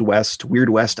some Old West,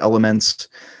 Weird West elements,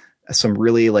 some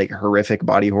really like horrific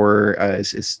body horror.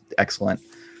 Is excellent.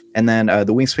 And then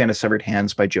The Wingspan of Severed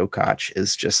Hands by Joe Koch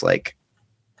is just like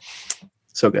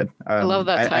so good. I love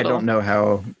that title. I don't know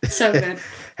how so good.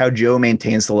 how Joe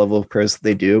maintains the level of prose that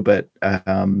they do, but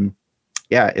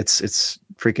yeah, it's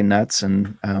freaking nuts,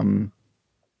 and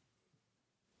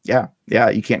yeah,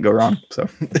 you can't go wrong. So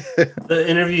the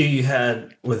interview you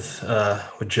had with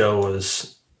Joe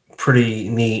was pretty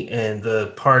neat, and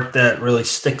the part that really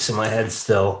sticks in my head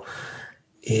still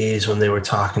is when they were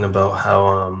talking about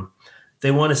how they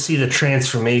want to see the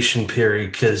transformation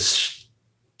period because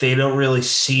they don't really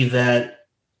see that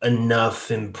enough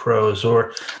in prose.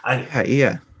 Or I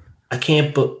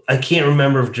can't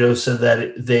remember if Joe said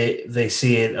that they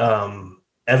see it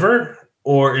ever,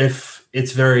 or if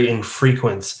it's very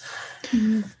infrequent.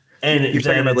 Mm-hmm. And you're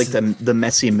talking about like the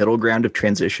messy middle ground of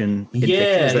transition.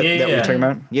 That what you're talking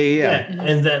about? Yeah.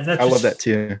 And that I love that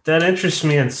too. That interests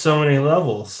me on so many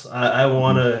levels. I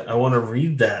want to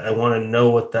read that. I want to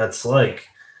know what that's like.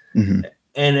 Mm-hmm.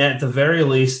 And at the very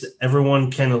least,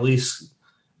 everyone can at least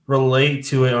relate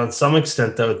to it on some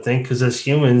extent, I would think, because as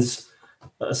humans,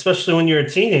 especially when you're a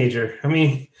teenager, I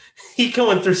mean, you're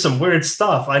going through some weird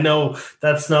stuff. I know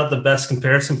that's not the best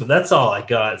comparison, but that's all I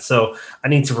got. So I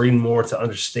need to read more to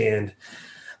understand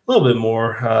a little bit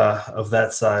more of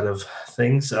that side of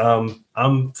things.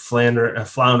 I'm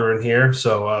floundering here.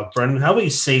 So, Brendan, how about you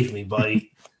save me, buddy?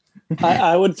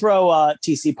 I would throw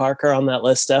T.C. Parker on that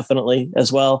list definitely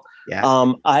as well.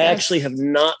 Yeah. I actually have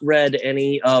not read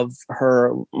any of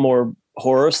her more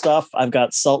horror stuff. I've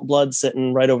got Salt Blood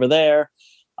sitting right over there.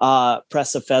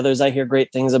 Press of Feathers, I hear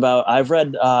great things about. I've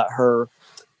read her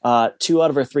 2 out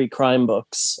of her 3 crime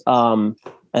books,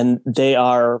 and they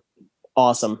are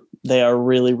awesome. They are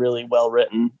really, really well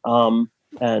written.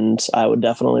 And I would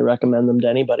definitely recommend them to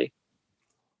anybody.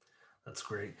 That's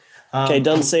great. Okay,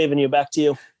 done saving you. Back to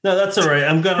you. No, that's all right.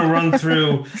 I'm going to run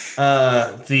through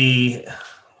the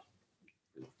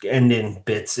ending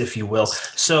bits, if you will.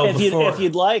 So if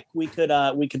you'd like, we could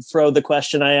throw the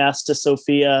question I asked to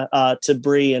Sophia to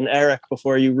Bri and Eric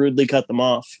before you rudely cut them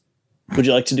off. Would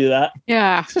you like to do that?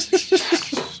 Yeah.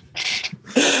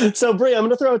 So Bri, I'm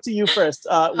going to throw it to you first.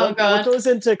 What goes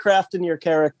into crafting your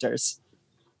characters?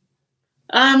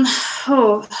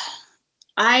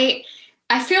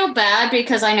 I feel bad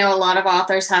because I know a lot of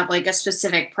authors have like a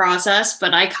specific process,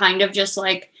 but I kind of just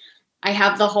like, I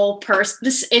have the whole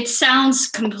it sounds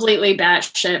completely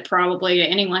batshit probably to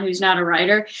anyone who's not a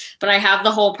writer, but I have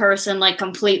the whole person like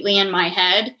completely in my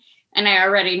head. And I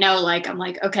already know, like, I'm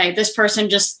like, okay, this person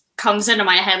just comes into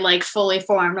my head like fully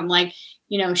formed. I'm like,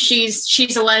 you know,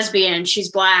 she's a lesbian,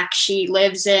 she's Black, she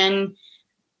lives in,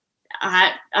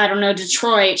 I don't know,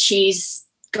 Detroit, she's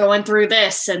going through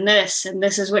this, and this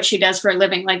is what she does for a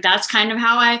living. Like, that's kind of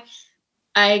how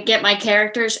I get my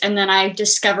characters, and then I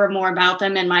discover more about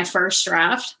them in my first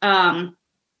draft. I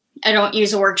don't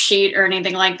use a worksheet or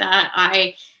anything like that.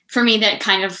 For me, that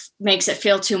kind of makes it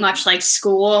feel too much like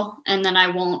school, and then I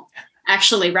won't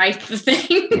actually write the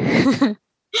thing.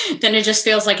 Then it just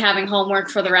feels like having homework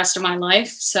for the rest of my life.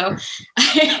 So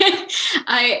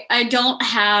I don't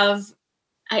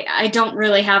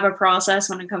really have a process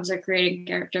when it comes to creating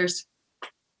characters.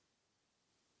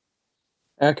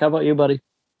 Eric, how about you, buddy?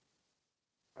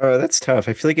 That's tough.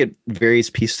 I feel like it varies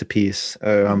piece to piece.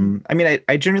 I mean,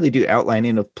 I generally do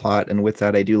outlining of plot, and with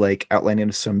that, I do like outlining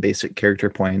of some basic character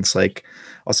points. Like,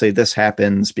 I'll say this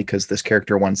happens because this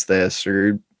character wants this,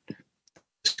 or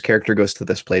this character goes to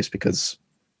this place because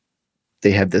they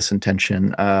have this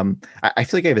intention. I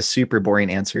feel like I have a super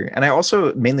boring answer, and I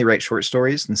also mainly write short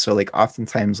stories, and so like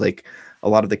oftentimes like a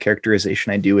lot of the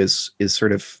characterization I do is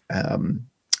sort of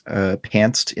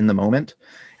pantsed in the moment.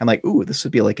 And like, ooh, this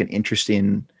would be like an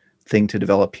interesting thing to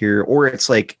develop here. Or it's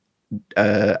like,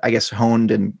 I guess, honed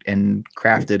and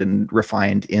crafted and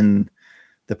refined in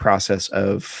the process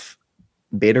of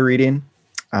beta reading.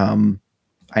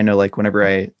 I know, like, whenever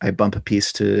I bump a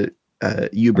piece to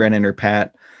you, Brennan, or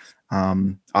Pat,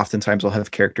 oftentimes I'll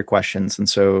have character questions. And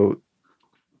so,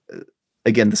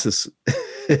 again, this is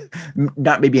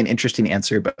not maybe an interesting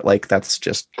answer, but like, that's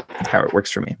just how it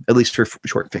works for me, at least for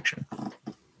short fiction.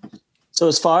 So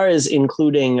as far as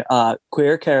including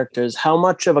queer characters, how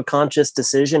much of a conscious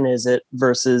decision is it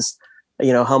versus,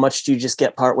 you know, how much do you just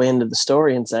get partway into the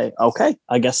story and say, okay,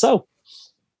 I guess so?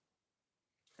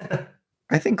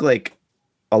 I think like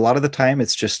a lot of the time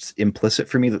it's just implicit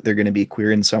for me that they're going to be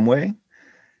queer in some way.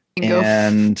 Bingo.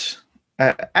 And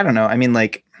I don't know. I mean,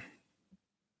 like,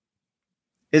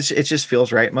 it just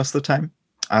feels right most of the time.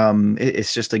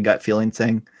 It's just a gut feeling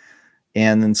thing.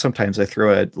 And then sometimes I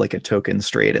throw a token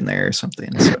straight in there or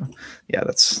something. So yeah,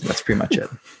 that's pretty much it.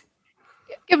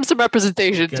 Give them some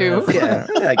representation too. Yeah,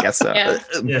 I guess so. Yeah.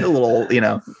 A little,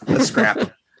 a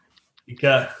scrap. You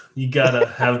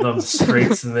gotta have them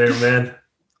straights in there, man.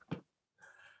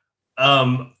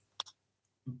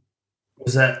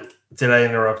 Did I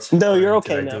interrupt? No, you're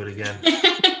okay. Did I do it again?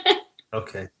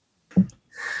 Okay.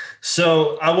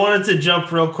 So I wanted to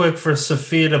jump real quick for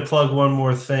Sophia to plug one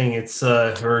more thing. It's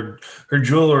her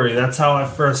jewelry. That's how I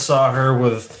first saw her,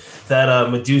 with that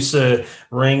Medusa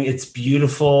ring. It's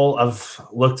beautiful. I've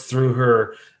looked through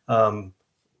her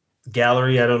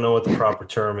gallery. I don't know what the proper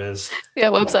term is. Yeah,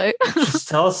 website. Just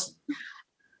tell us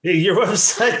your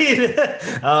website.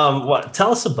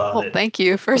 Tell us about it. Thank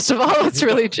you. First of all, it's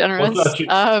really generous.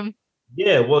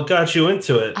 What got you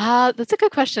into it? That's a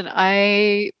good question.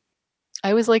 I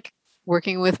was like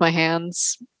working with my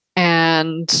hands,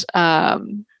 and I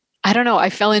don't know,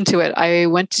 I fell into it. I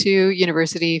went to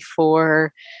university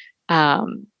for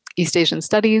East Asian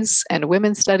studies and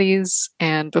women's studies.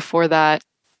 And before that,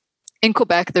 in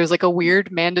Quebec, there's like a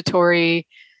weird mandatory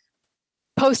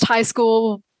post-high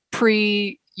school,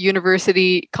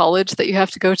 pre-university college that you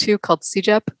have to go to called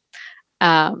CEGEP.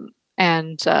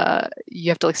 And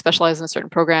you have to like specialize in a certain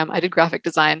program. I did graphic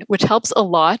design, which helps a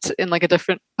lot in like a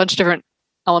bunch of different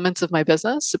elements of my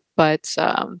business, but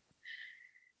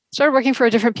started working for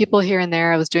different people here and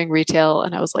there. I was doing retail,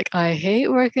 and I was like, I hate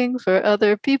working for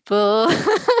other people.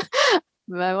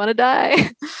 I want to die.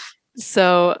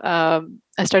 So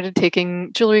I started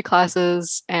taking jewelry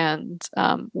classes and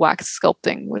wax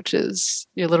sculpting, which is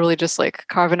you're literally just like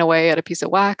carving away at a piece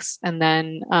of wax, and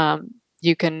then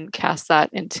you can cast that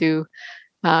into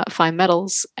fine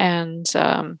metals, and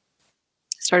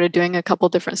started doing a couple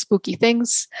different spooky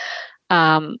things.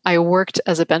 I worked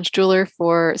as a bench jeweler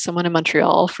for someone in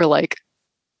Montreal for like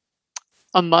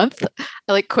a month.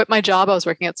 I like quit my job. I was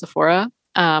working at Sephora.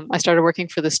 I started working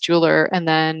for this jeweler, and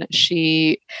then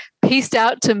she pieced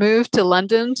out to move to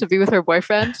London to be with her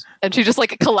boyfriend, and she just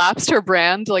like collapsed her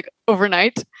brand like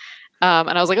overnight. And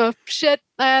I was like, oh shit,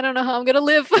 I don't know how I'm gonna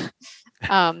live.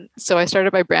 So I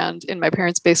started my brand in my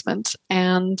parents' basement,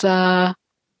 and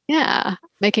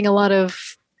making a lot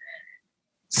of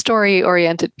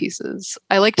story-oriented pieces.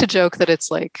 I like to joke that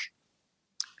it's like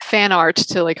fan art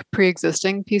to like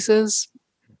pre-existing pieces.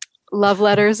 Love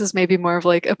letters is maybe more of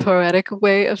like a poetic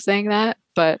way of saying that,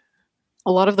 but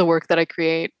a lot of the work that I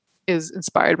create is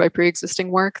inspired by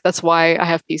pre-existing work. That's why I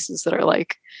have pieces that are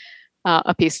like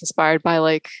a piece inspired by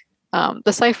like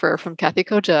The Cipher from Kathy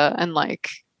Koja, and like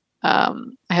I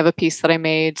have a piece that I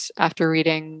made after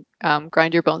reading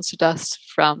Grind Your Bones to Dust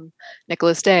from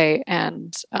Nicholas Day,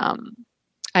 and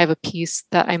I have a piece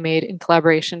that I made in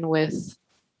collaboration with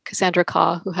Cassandra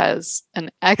Kaw, who has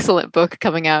an excellent book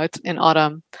coming out in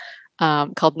autumn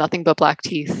called Nothing But Black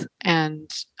Teeth. And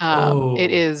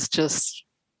it is just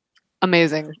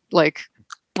amazing. Like,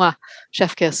 mwah,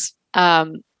 chef kiss.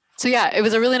 So yeah, it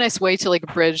was a really nice way to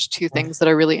like bridge two things that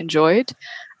I really enjoyed.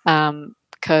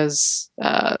 Because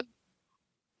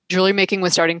jewelry making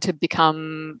was starting to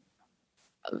become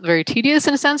very tedious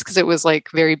in a sense, because it was like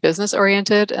very business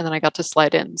oriented, and then I got to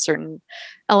slide in certain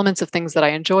elements of things that I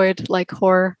enjoyed, like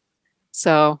horror.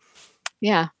 So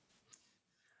yeah,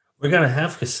 we're gonna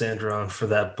have Cassandra on for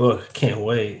that book. Can't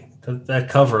wait. That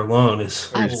cover alone is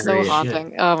so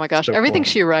haunting. Oh my gosh, so everything cool.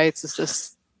 she writes is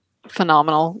just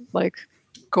phenomenal, like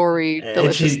gory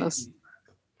deliciousness.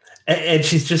 And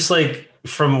she's just like,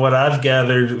 from what I've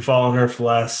gathered following her for the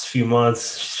last few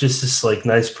months, she's just this like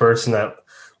nice person that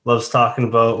loves talking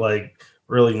about like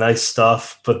really nice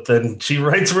stuff, but then she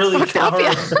writes really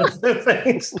clever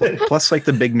things. Plus, like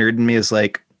the big nerd in me is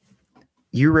like,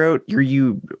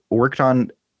 you worked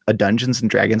on a Dungeons and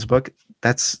Dragons book.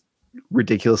 That's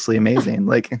ridiculously amazing.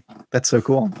 Like, that's so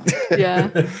cool.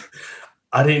 Yeah.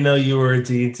 I didn't know you were a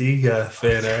D&D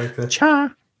fan, Erica.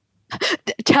 Cha.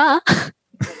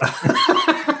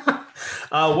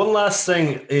 One last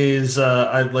thing is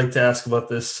I'd like to ask about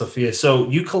this, Sophia. So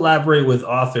you collaborate with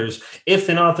authors. If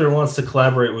an author wants to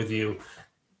collaborate with you,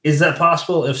 is that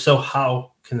possible? If so,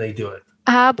 how can they do it?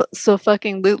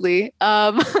 Abso-fucking-lutely.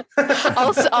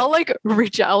 I'll like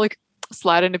reach out, like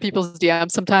slide into people's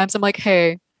DMs sometimes. I'm like,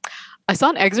 hey, I saw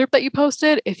an excerpt that you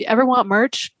posted. If you ever want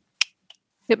merch,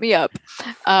 hit me up.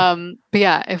 But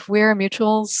yeah, if we're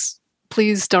mutuals,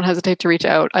 please don't hesitate to reach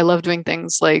out. I love doing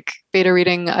things like beta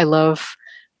reading. I love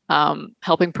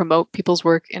helping promote people's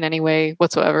work in any way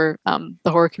whatsoever.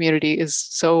 The horror community is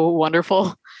so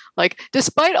wonderful. Like,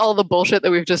 despite all the bullshit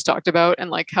that we've just talked about and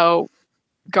like how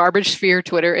garbage sphere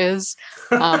Twitter is,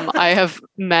 I have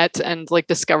met and like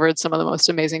discovered some of the most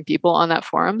amazing people on that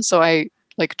forum. So I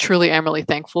like truly am really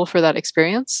thankful for that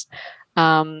experience.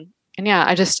 And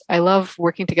yeah, I love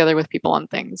working together with people on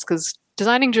things, because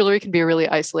designing jewelry can be a really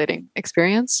isolating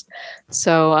experience.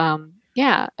 So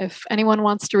yeah, if anyone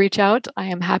wants to reach out, I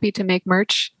am happy to make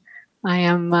merch. I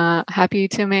am happy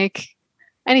to make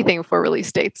anything for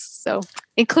release dates. So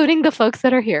including the folks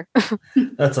that are here.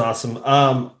 That's awesome.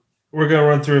 We're going to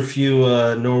run through a few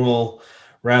normal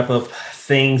wrap-up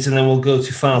things, and then we'll go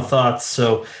to final thoughts.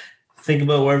 So think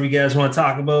about whatever you guys want to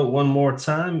talk about one more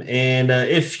time. And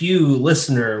if you,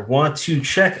 listener, want to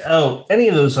check out any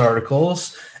of those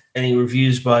articles, any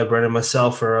reviews by Brennan,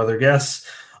 myself, or other guests,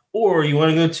 or you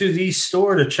want to go to the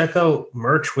store to check out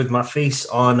merch with my face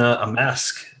on a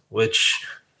mask, which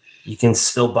you can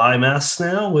still buy masks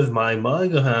now with my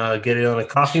mug, get it on a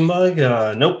coffee mug,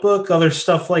 notebook, other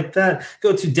stuff like that.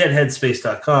 Go to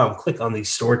deadheadspace.com, click on the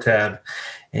store tab,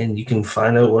 and you can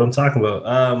find out what I'm talking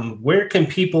about. Where can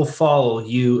people follow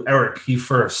you? Eric, you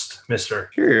first,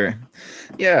 mister. Sure.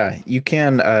 Yeah, you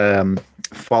can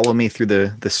follow me through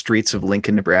the streets of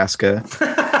Lincoln, Nebraska,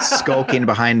 skulking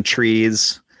behind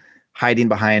trees, hiding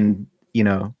behind,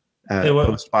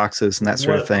 post boxes and that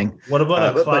sort of thing. What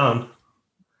about a clown?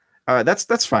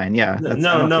 That's fine. Yeah.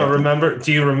 Remember?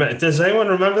 Do you remember? Does anyone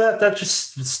remember that? That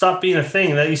just stopped being a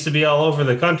thing. That used to be all over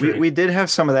the country. We did have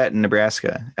some of that in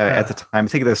Nebraska at the time. I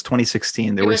think it was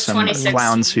 2016. There were some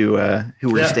clowns who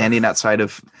were standing outside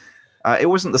of. It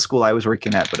wasn't the school I was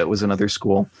working at, but it was another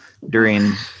school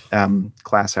during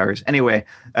class hours. Anyway,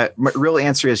 my real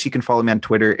answer is you can follow me on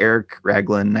Twitter. Eric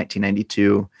Raglin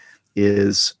 1992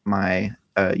 is my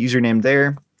username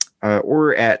there,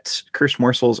 or at Cursed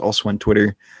Morsels, also on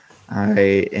Twitter.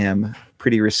 I am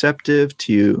pretty receptive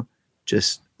to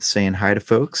just saying hi to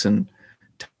folks and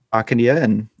talking to you.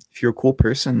 And if you're a cool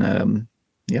person,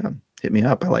 hit me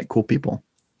up. I like cool people.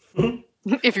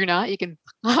 If you're not, you can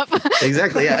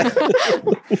Exactly. Yeah.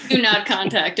 Do not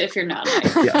contact if you're not.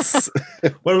 Yes.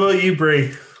 What about you,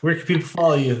 Bri? Where can people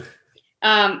follow you?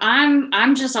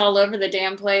 I'm just all over the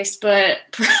damn place, but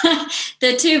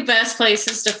the two best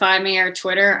places to find me are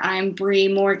Twitter. I'm Bri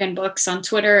Morgan Books on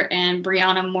Twitter and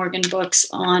Brianna Morgan Books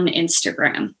on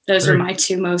Instagram. Those are my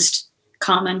two most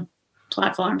common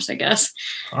platforms, I guess.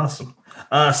 Awesome.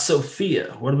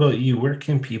 Sofia, what about you? Where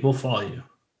can people follow you?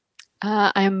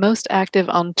 I am most active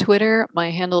on Twitter.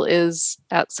 My handle is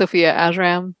at Sofia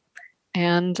Ajram.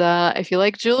 And if you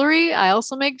like jewelry, I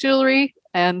also make jewelry.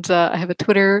 And I have a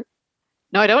Twitter.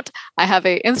 No, I don't. I have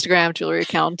a Instagram jewelry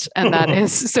account, and that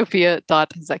is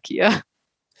sophia.zakia.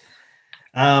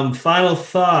 Final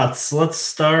thoughts. Let's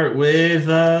start with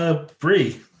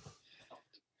Bri.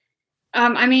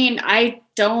 I mean, I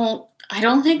don't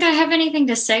think I have anything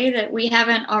to say that we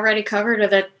haven't already covered or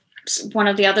that one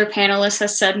of the other panelists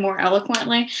has said more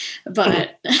eloquently,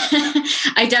 but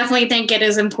I definitely think it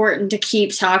is important to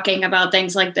keep talking about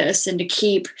things like this and to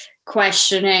keep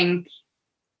questioning,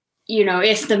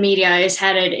 if the media is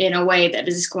headed in a way that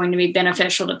is going to be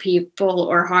beneficial to people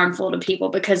or harmful to people.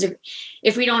 Because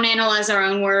if we don't analyze our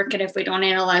own work and if we don't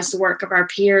analyze the work of our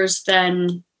peers,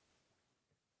 then,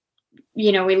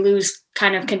 we lose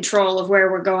kind of control of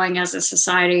where we're going as a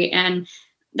society. And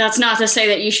that's not to say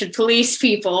that you should police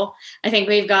people. I think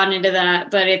we've gotten into that,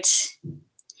 but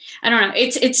I don't know.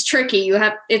 It's tricky.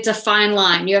 It's a fine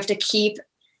line. You have to keep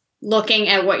looking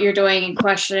at what you're doing and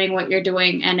questioning what you're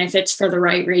doing, and if it's for the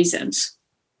right reasons.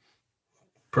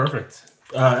 Perfect.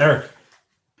 Eric.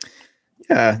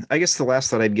 Yeah, I guess the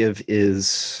last thought I'd give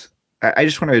is I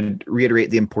just want to reiterate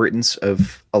the importance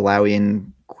of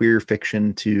allowing queer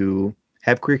fiction to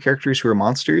have queer characters who are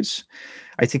monsters.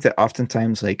 I think that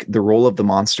oftentimes, like, the role of the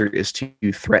monster is to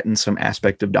threaten some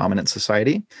aspect of dominant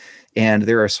society. And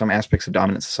there are some aspects of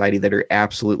dominant society that are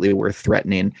absolutely worth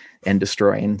threatening and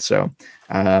destroying. So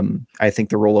I think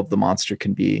the role of the monster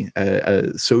can be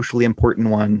a socially important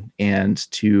one, and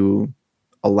to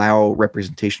allow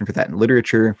representation for that in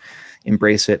literature,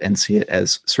 embrace it and see it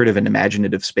as sort of an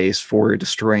imaginative space for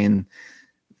destroying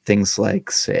things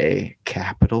like, say,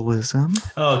 capitalism.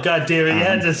 Oh, God damn it. You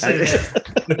had to say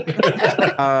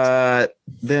that.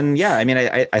 Then, yeah, I mean,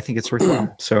 I think it's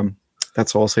worthwhile. So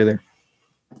that's all I'll say there.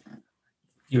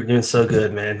 You were doing so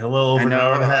good, man. A little over an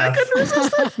hour and a half.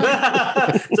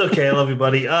 It's okay. I love you,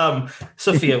 buddy.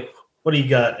 Sofia, what do you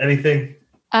got? Anything?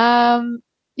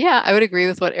 Yeah, I would agree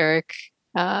with what Eric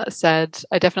said.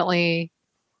 I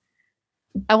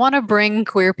want to bring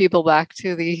queer people back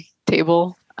to the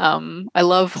table. I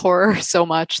love horror so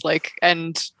much,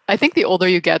 and I think the older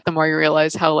you get, the more you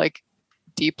realize how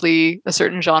deeply a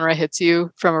certain genre hits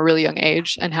you from a really young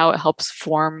age, and how it helps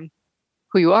form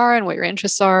who you are and what your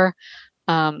interests are.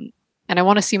 And I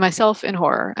want to see myself in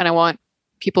horror, and I want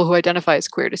people who identify as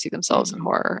queer to see themselves in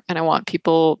horror, and I want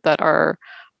people that are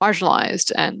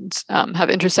marginalized and have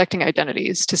intersecting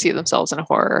identities to see themselves in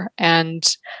horror. And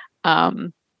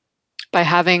by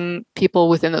having people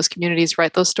within those communities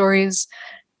write those stories,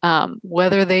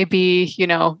 whether they be,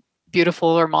 beautiful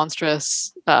or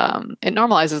monstrous, it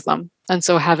normalizes them. And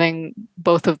so having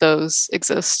both of those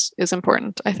exist is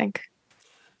important, I think.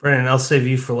 Brennan, I'll save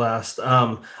you for last.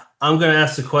 I'm going to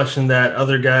ask the question that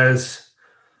other guys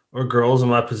or girls in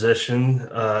my position,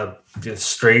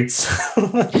 straights,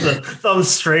 thumb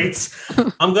straights.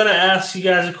 I'm going to ask you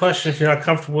guys a question. If you're not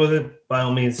comfortable with it, by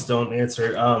all means, don't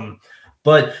answer it.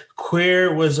 But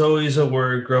queer was always a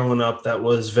word growing up that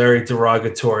was very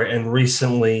derogatory. And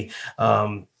recently,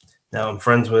 now I'm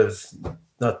friends with,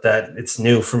 not that it's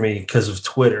new for me because of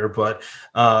Twitter, but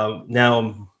now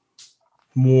I'm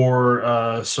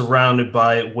more surrounded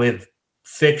by it with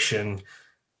fiction,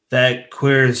 that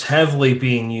queer is heavily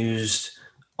being used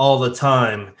all the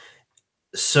time.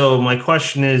 So my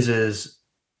question is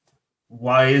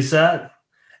why is that?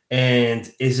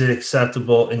 And is it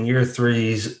acceptable, in your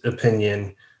three's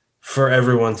opinion, for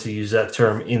everyone to use that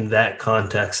term in that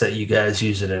context that you guys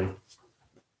use it in?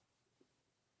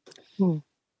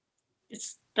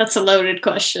 That's a loaded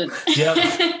question.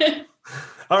 Yep.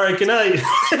 All right, good night.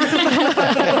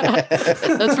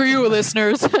 That's for you,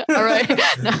 listeners. All right.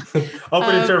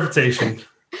 Open interpretation.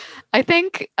 I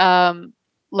think,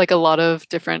 like a lot of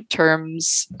different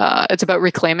terms, it's about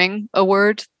reclaiming a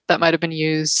word that might have been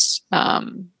used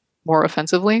more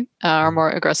offensively or more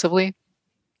aggressively.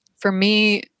 For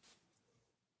me,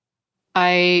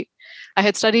 I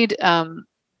had studied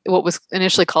what was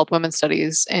initially called women's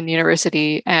studies in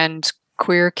university, and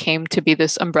queer came to be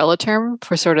this umbrella term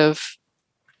for sort of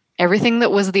everything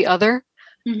that was the other,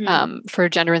 for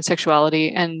gender and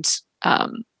sexuality. And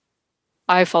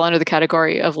I fall under the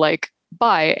category of like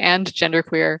bi and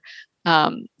genderqueer.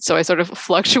 So I sort of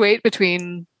fluctuate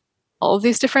between all of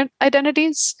these different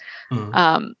identities.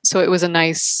 So it was a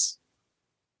nice,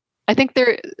 I think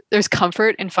there's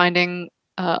comfort in finding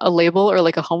a label or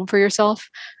like a home for yourself.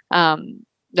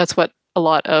 That's what a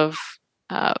lot of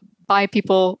bi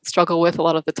people struggle with a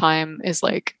lot of the time, is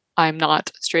like, I'm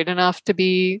not straight enough to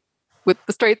be with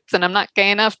the straights and I'm not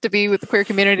gay enough to be with the queer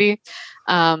community.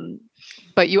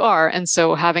 But you are. And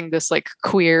so having this like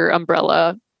queer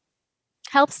umbrella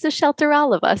helps to shelter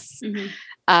all of us.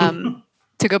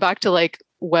 To go back to like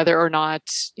whether or not,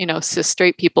 cis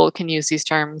straight people can use these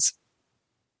terms,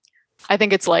 I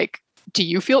think it's like, do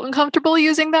you feel uncomfortable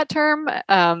using that term?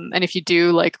 And if you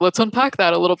do, like, let's unpack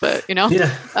that a little bit,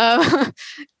 Yeah.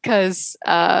 Because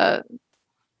I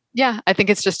think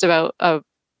it's just about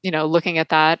looking at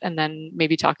that and then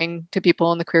maybe talking to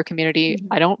people in the queer community.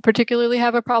 I don't particularly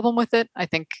have a problem with it. I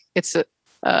think it's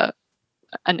an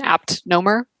apt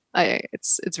nomer.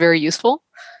 It's very useful.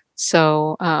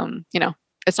 So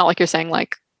it's not like you're saying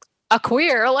like a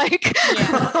queer, like,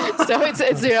 so it's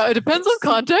it depends on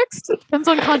context, it depends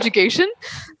on conjugation,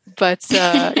 but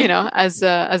as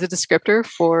a descriptor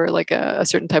for like a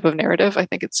certain type of narrative, I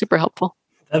think it's super helpful.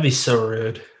 That'd be so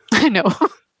rude. I know.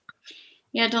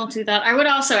 Yeah, don't do that. I would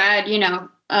also add,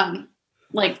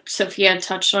 like Sophia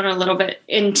touched on a little bit,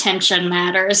 intention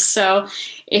matters. So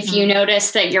if you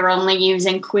notice that you're only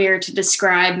using queer to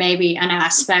describe maybe an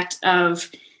aspect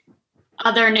of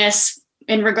otherness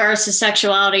in regards to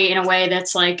sexuality in a way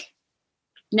that's like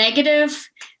negative,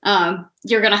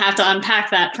 you're going to have to unpack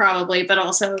that probably, but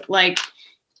also like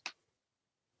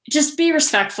just be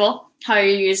respectful how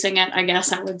you're using it, I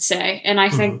guess I would say. And I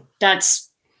think that's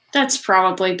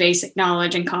probably basic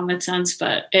knowledge and common sense,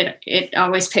 but it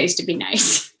always pays to be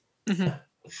nice.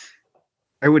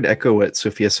 I would echo what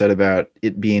Sophia said about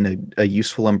it being a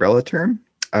useful umbrella term.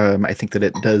 I think that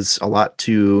it does a lot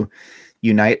to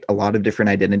unite a lot of different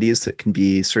identities that can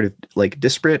be sort of like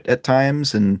disparate at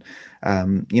times. And,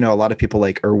 a lot of people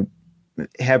like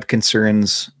have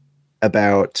concerns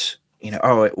about,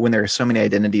 when there are so many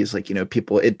identities, like,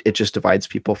 people, it just divides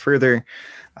people further.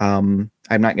 I'm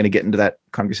not going to get into that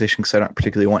conversation because I don't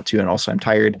particularly want to, and also I'm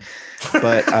tired.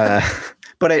 But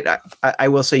I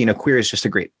will say, queer is just a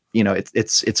great,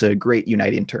 it's a great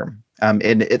uniting term.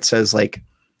 And it says like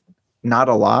not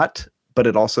a lot, but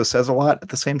it also says a lot at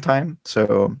the same time.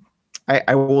 So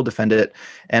I will defend it.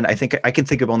 And I think I can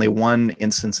think of only one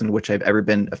instance in which I've ever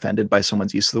been offended by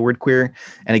someone's use of the word queer.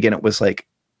 And again, it was like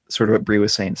sort of what Bri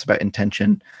was saying. It's about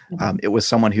intention. It was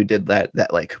someone who did that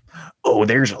like, oh,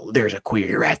 there's a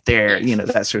queer right there,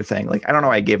 that sort of thing. Like, I don't know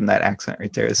why I gave him that accent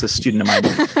right there. It's a student of mine.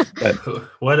 But,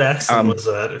 what accent was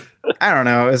that? I don't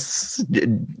know. It's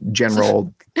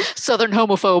general Southern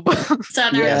homophobe.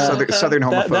 Southern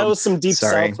homophobe. That was some deep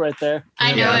South right there.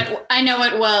 I know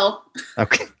it well.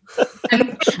 Okay.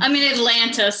 I'm in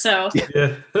Atlanta, so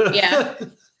yeah.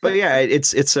 But yeah,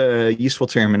 it's a useful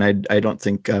term, and I don't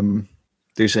think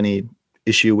there's any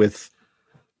issue with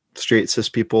straight cis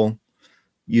people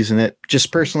using it.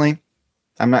 Just personally,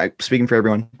 I'm not speaking for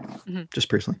everyone. Just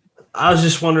personally, I was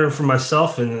just wondering for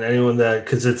myself and anyone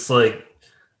because it's like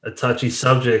a touchy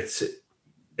subject.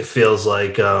 It feels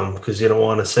like because you don't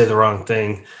want to say the wrong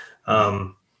thing.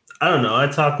 I don't know. I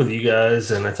talk with you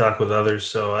guys and I talk with others,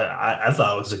 so I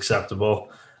thought it was acceptable.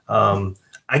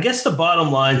 I guess the bottom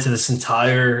line to this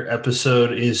entire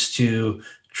episode is to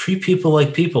treat people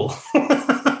like people.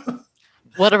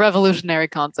 What a revolutionary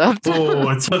concept. Oh,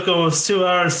 it took almost 2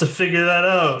 hours to figure that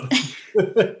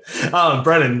out.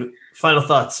 Brennan, final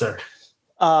thoughts, sir.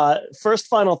 First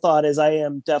final thought is I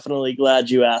am definitely glad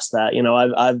you asked that.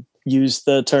 I've used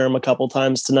the term a couple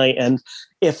times tonight, and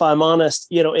if I'm honest,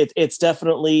 it's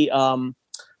definitely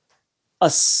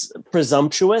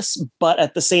presumptuous, but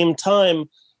at the same time,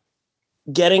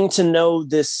 getting to know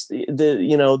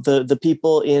the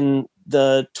people in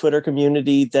the Twitter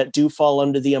community that do fall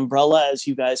under the umbrella, as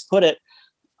you guys put it,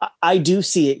 I do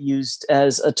see it used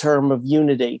as a term of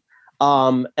unity.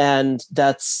 And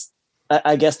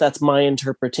I guess that's my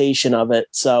interpretation of it.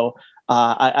 So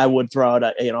I would throw out,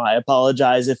 I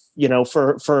apologize if,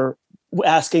 for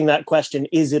asking that question,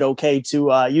 is it okay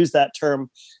to use that term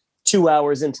 2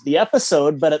 hours into the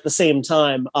episode? But at the same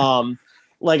time,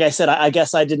 like I said, I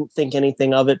guess I didn't think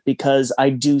anything of it because I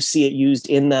do see it used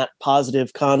in that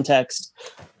positive context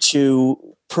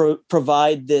to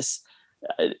provide this,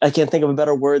 I can't think of a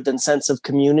better word than sense of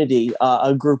community,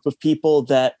 a group of people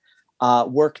that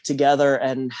work together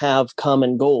and have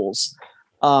common goals.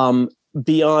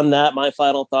 beyond that, my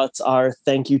final thoughts are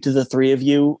thank you to the three of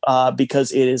you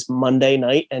because it is Monday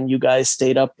night and you guys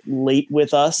stayed up late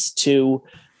with us to,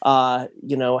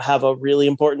 have a really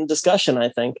important discussion, I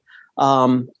think.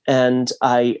 And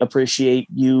I appreciate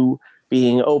you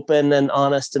being open and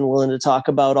honest and willing to talk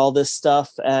about all this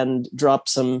stuff and drop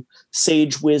some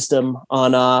sage wisdom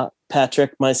on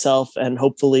Patrick, myself, and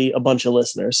hopefully a bunch of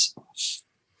listeners.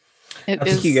 It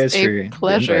is you guys a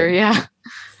pleasure. Yeah.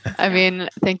 I mean,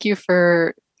 thank you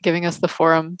for giving us the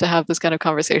forum to have this kind of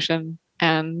conversation.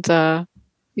 And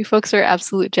you folks are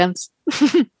absolute gems.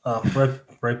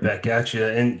 Right back at you.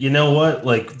 And you know what?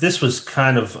 Like, this was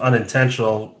kind of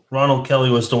unintentional. Ronald Kelly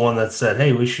was the one that said,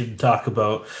 hey, we should talk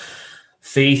about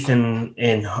faith and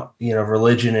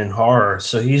religion and horror.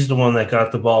 So he's the one that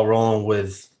got the ball rolling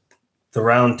with the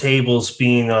round tables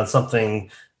being on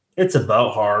something. It's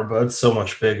about horror, but it's so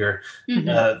much bigger.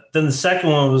 Mm-hmm. Then the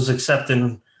second one was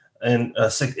accepting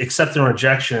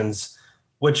rejections,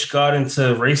 which got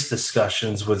into race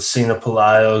discussions with Sina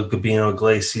Pelayo, Gabino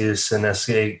Iglesias, and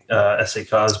S.A.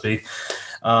 Cosby,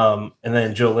 and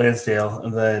then Joe Lansdale.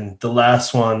 And then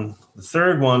the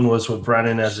third one was with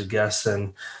Brennan as a guest,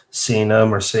 and Sina,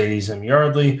 Mercedes, and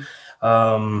Yardley.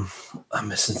 I'm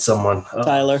missing someone.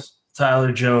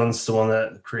 Tyler Jones, the one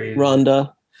that created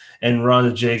Rhonda. And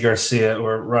Rhonda J. Garcia,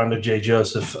 or Rhonda J.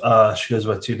 Joseph. She goes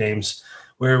by two names,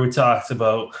 where we talked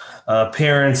about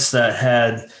parents that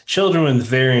had children with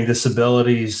varying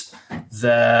disabilities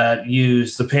that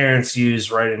the parents use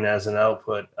writing as an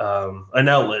outlet.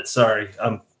 Sorry,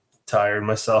 I'm tired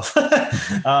myself.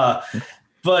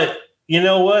 But you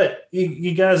know what?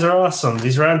 You guys are awesome.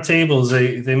 These round tables,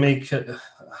 they make,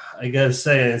 I got to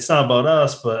say, it's not about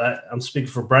us, but I'm speaking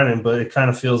for Brennan, but it kind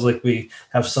of feels like we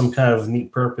have some kind of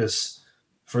neat purpose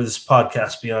for this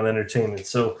podcast beyond entertainment.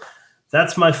 So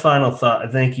that's my final thought.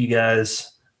 I thank you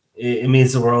guys. It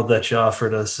means the world that you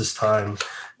offered us this time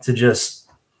to just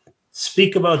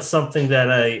speak about something that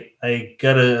I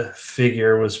gotta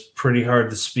figure was pretty hard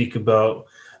to speak about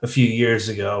a few years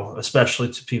ago,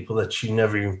 especially to people that you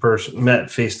never even met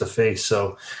face to face.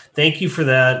 So thank you for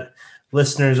that.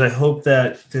 Listeners, I hope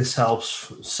that this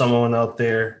helps someone out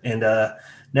there. And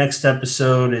next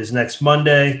episode is next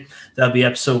Monday. That'll be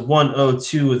episode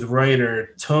 102 with writer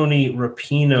Tony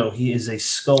Rapino. He is a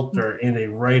sculptor and a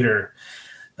writer.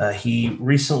 He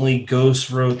recently ghost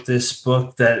wrote this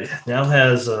book that now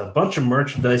has a bunch of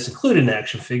merchandise, including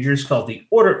action figures, called The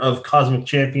Order of Cosmic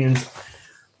Champions.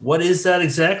 What is that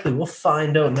exactly? We'll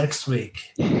find out next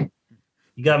week.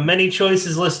 You got many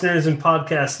choices, listeners, and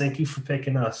podcasts. Thank you for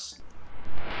picking us.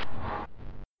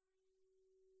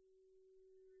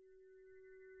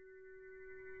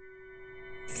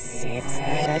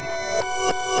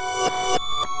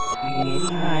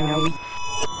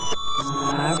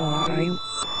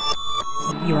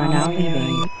 You are now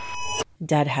leaving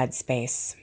Dead Headspace.